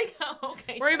 like, oh,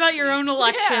 okay. Worry about your own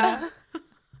election. Yeah.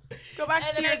 Go back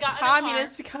And to then I your got in a car.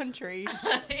 communist country.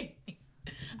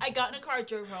 I got in a car,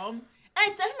 drove home, and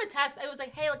I sent him a text. I was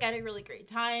like, "Hey, like I had a really great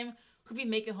time. Hope you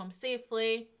make it home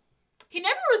safely." He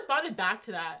never responded back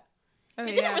to that. Oh,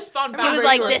 He didn't yeah. respond back. He was Remember,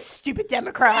 like, you were- this stupid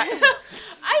Democrat.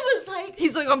 I was like,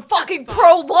 He's like, I'm fucking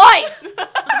pro-life.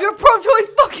 If you're pro-choice,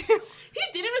 fuck you. he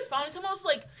didn't respond until almost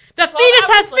like The 12 fetus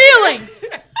hours has later. feelings.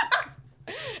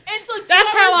 And it's like 2 That's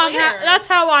how hours I'm. later. That's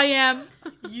how I am.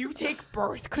 You take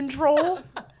birth control?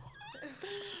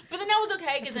 But then that was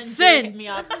okay because then It's a Jay sin. hit me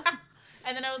up,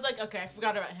 and then I was like, okay, I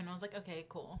forgot about him. I was like, okay,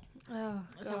 cool. Oh,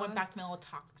 So I went back to my little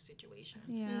toxic situation.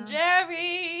 Yeah.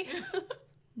 Jerry.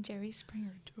 Jerry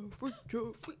Springer.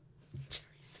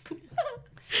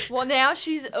 Well, now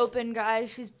she's open,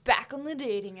 guys. She's back on the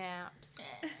dating apps.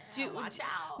 Watch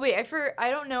out. Wait, I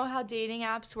don't know how dating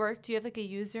apps work. Do you have like a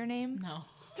username? No.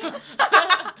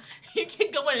 You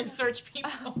can go in and search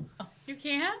people. You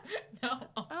can't. No.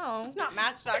 Oh, It's not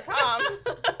Match.com.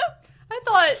 I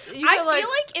thought you I could feel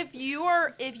like if you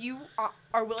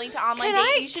are willing to online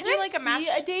date, you should do like a match.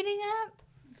 a dating app?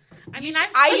 I mean,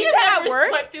 I You use that never at work.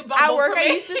 swiped through At Bumble work, for I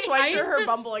me. used to swipe I through used her to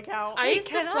Bumble account. I Wait, used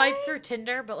to can swipe I? through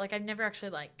Tinder, but like I've never actually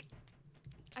like.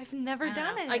 I've never I don't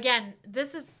done know. it. Again,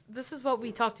 this is what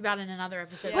we talked about in another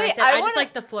episode. where Wait, I said I I just wanna-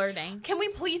 like the flirting. Can we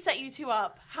please set you two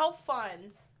up? How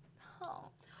fun! Oh.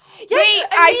 Wait,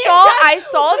 I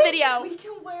saw a video. We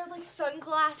can wear like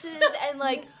sunglasses and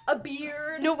like a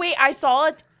beard. No, wait, I saw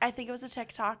I think it was a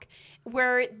TikTok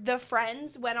where the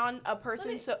friends went on a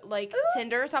person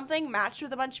Tinder or something, matched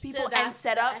with a bunch of people, and that's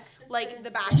set the up Exorcist.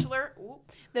 the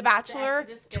Bachelor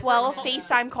Exorcist 12 girl.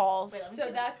 FaceTime calls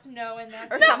So that's no, and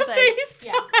that's or something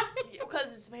Yeah.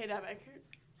 because it's a pandemic.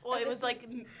 Well, it was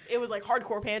like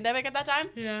hardcore pandemic at that time,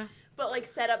 Yeah. but like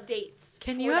set up dates.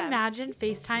 Can for you them. imagine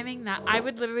FaceTiming that? I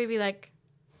would literally be like,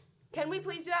 Can we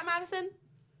please do that, Madison?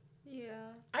 yeah.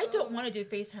 I don't want to do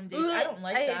FaceTime dates. I don't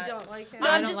like that. I don't like it. No,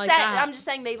 I I'm don't just like saying. that. I'm just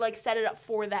saying they like set it up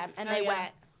for them and Oh, they yeah.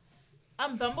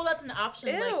 went. Bumble, that's an option.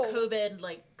 Ew.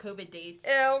 COVID dates.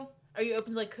 Ew. Are you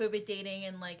open to like COVID dating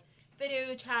and like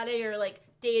video chatting or like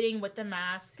dating with the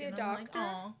mask? See a And I'm like, doctor?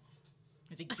 aw.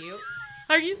 Is he cute?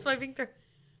 are you swiping through?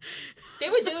 They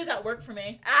would do this at work for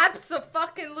me.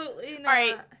 Absolutely not. All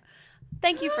right.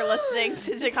 Thank you for listening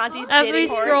to DeConti's As we dating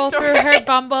horror scroll through her stories.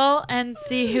 Bumble and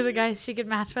see who the guys she could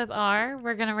match with are,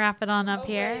 we're gonna wrap it on up Oh,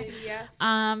 here. wait, yes.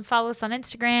 Follow us on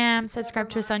Instagram, subscribe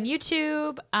to us on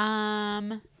YouTube,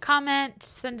 comment,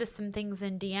 send us some things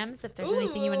in DMs if there's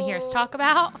anything you want to hear us talk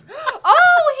about.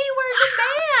 Oh, he wears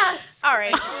a mask. All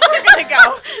right, we're gonna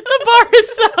go. The bar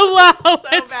is so low.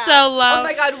 So It's bad. so low. Oh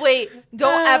my God! Wait!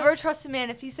 Don't ever trust a man.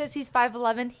 If he says he's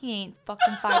 5'11", he ain't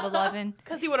fucking 5'11".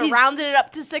 Because he would have rounded it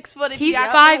up to 6 foot if He's he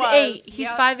actually 5'8". was. He's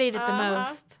Yep. 5'8" at the Uh-huh.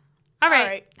 most. All right.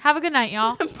 right. Have a good night,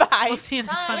 y'all. Bye. We'll see you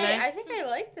next Bye. Monday. Wait, I think I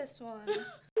like this one.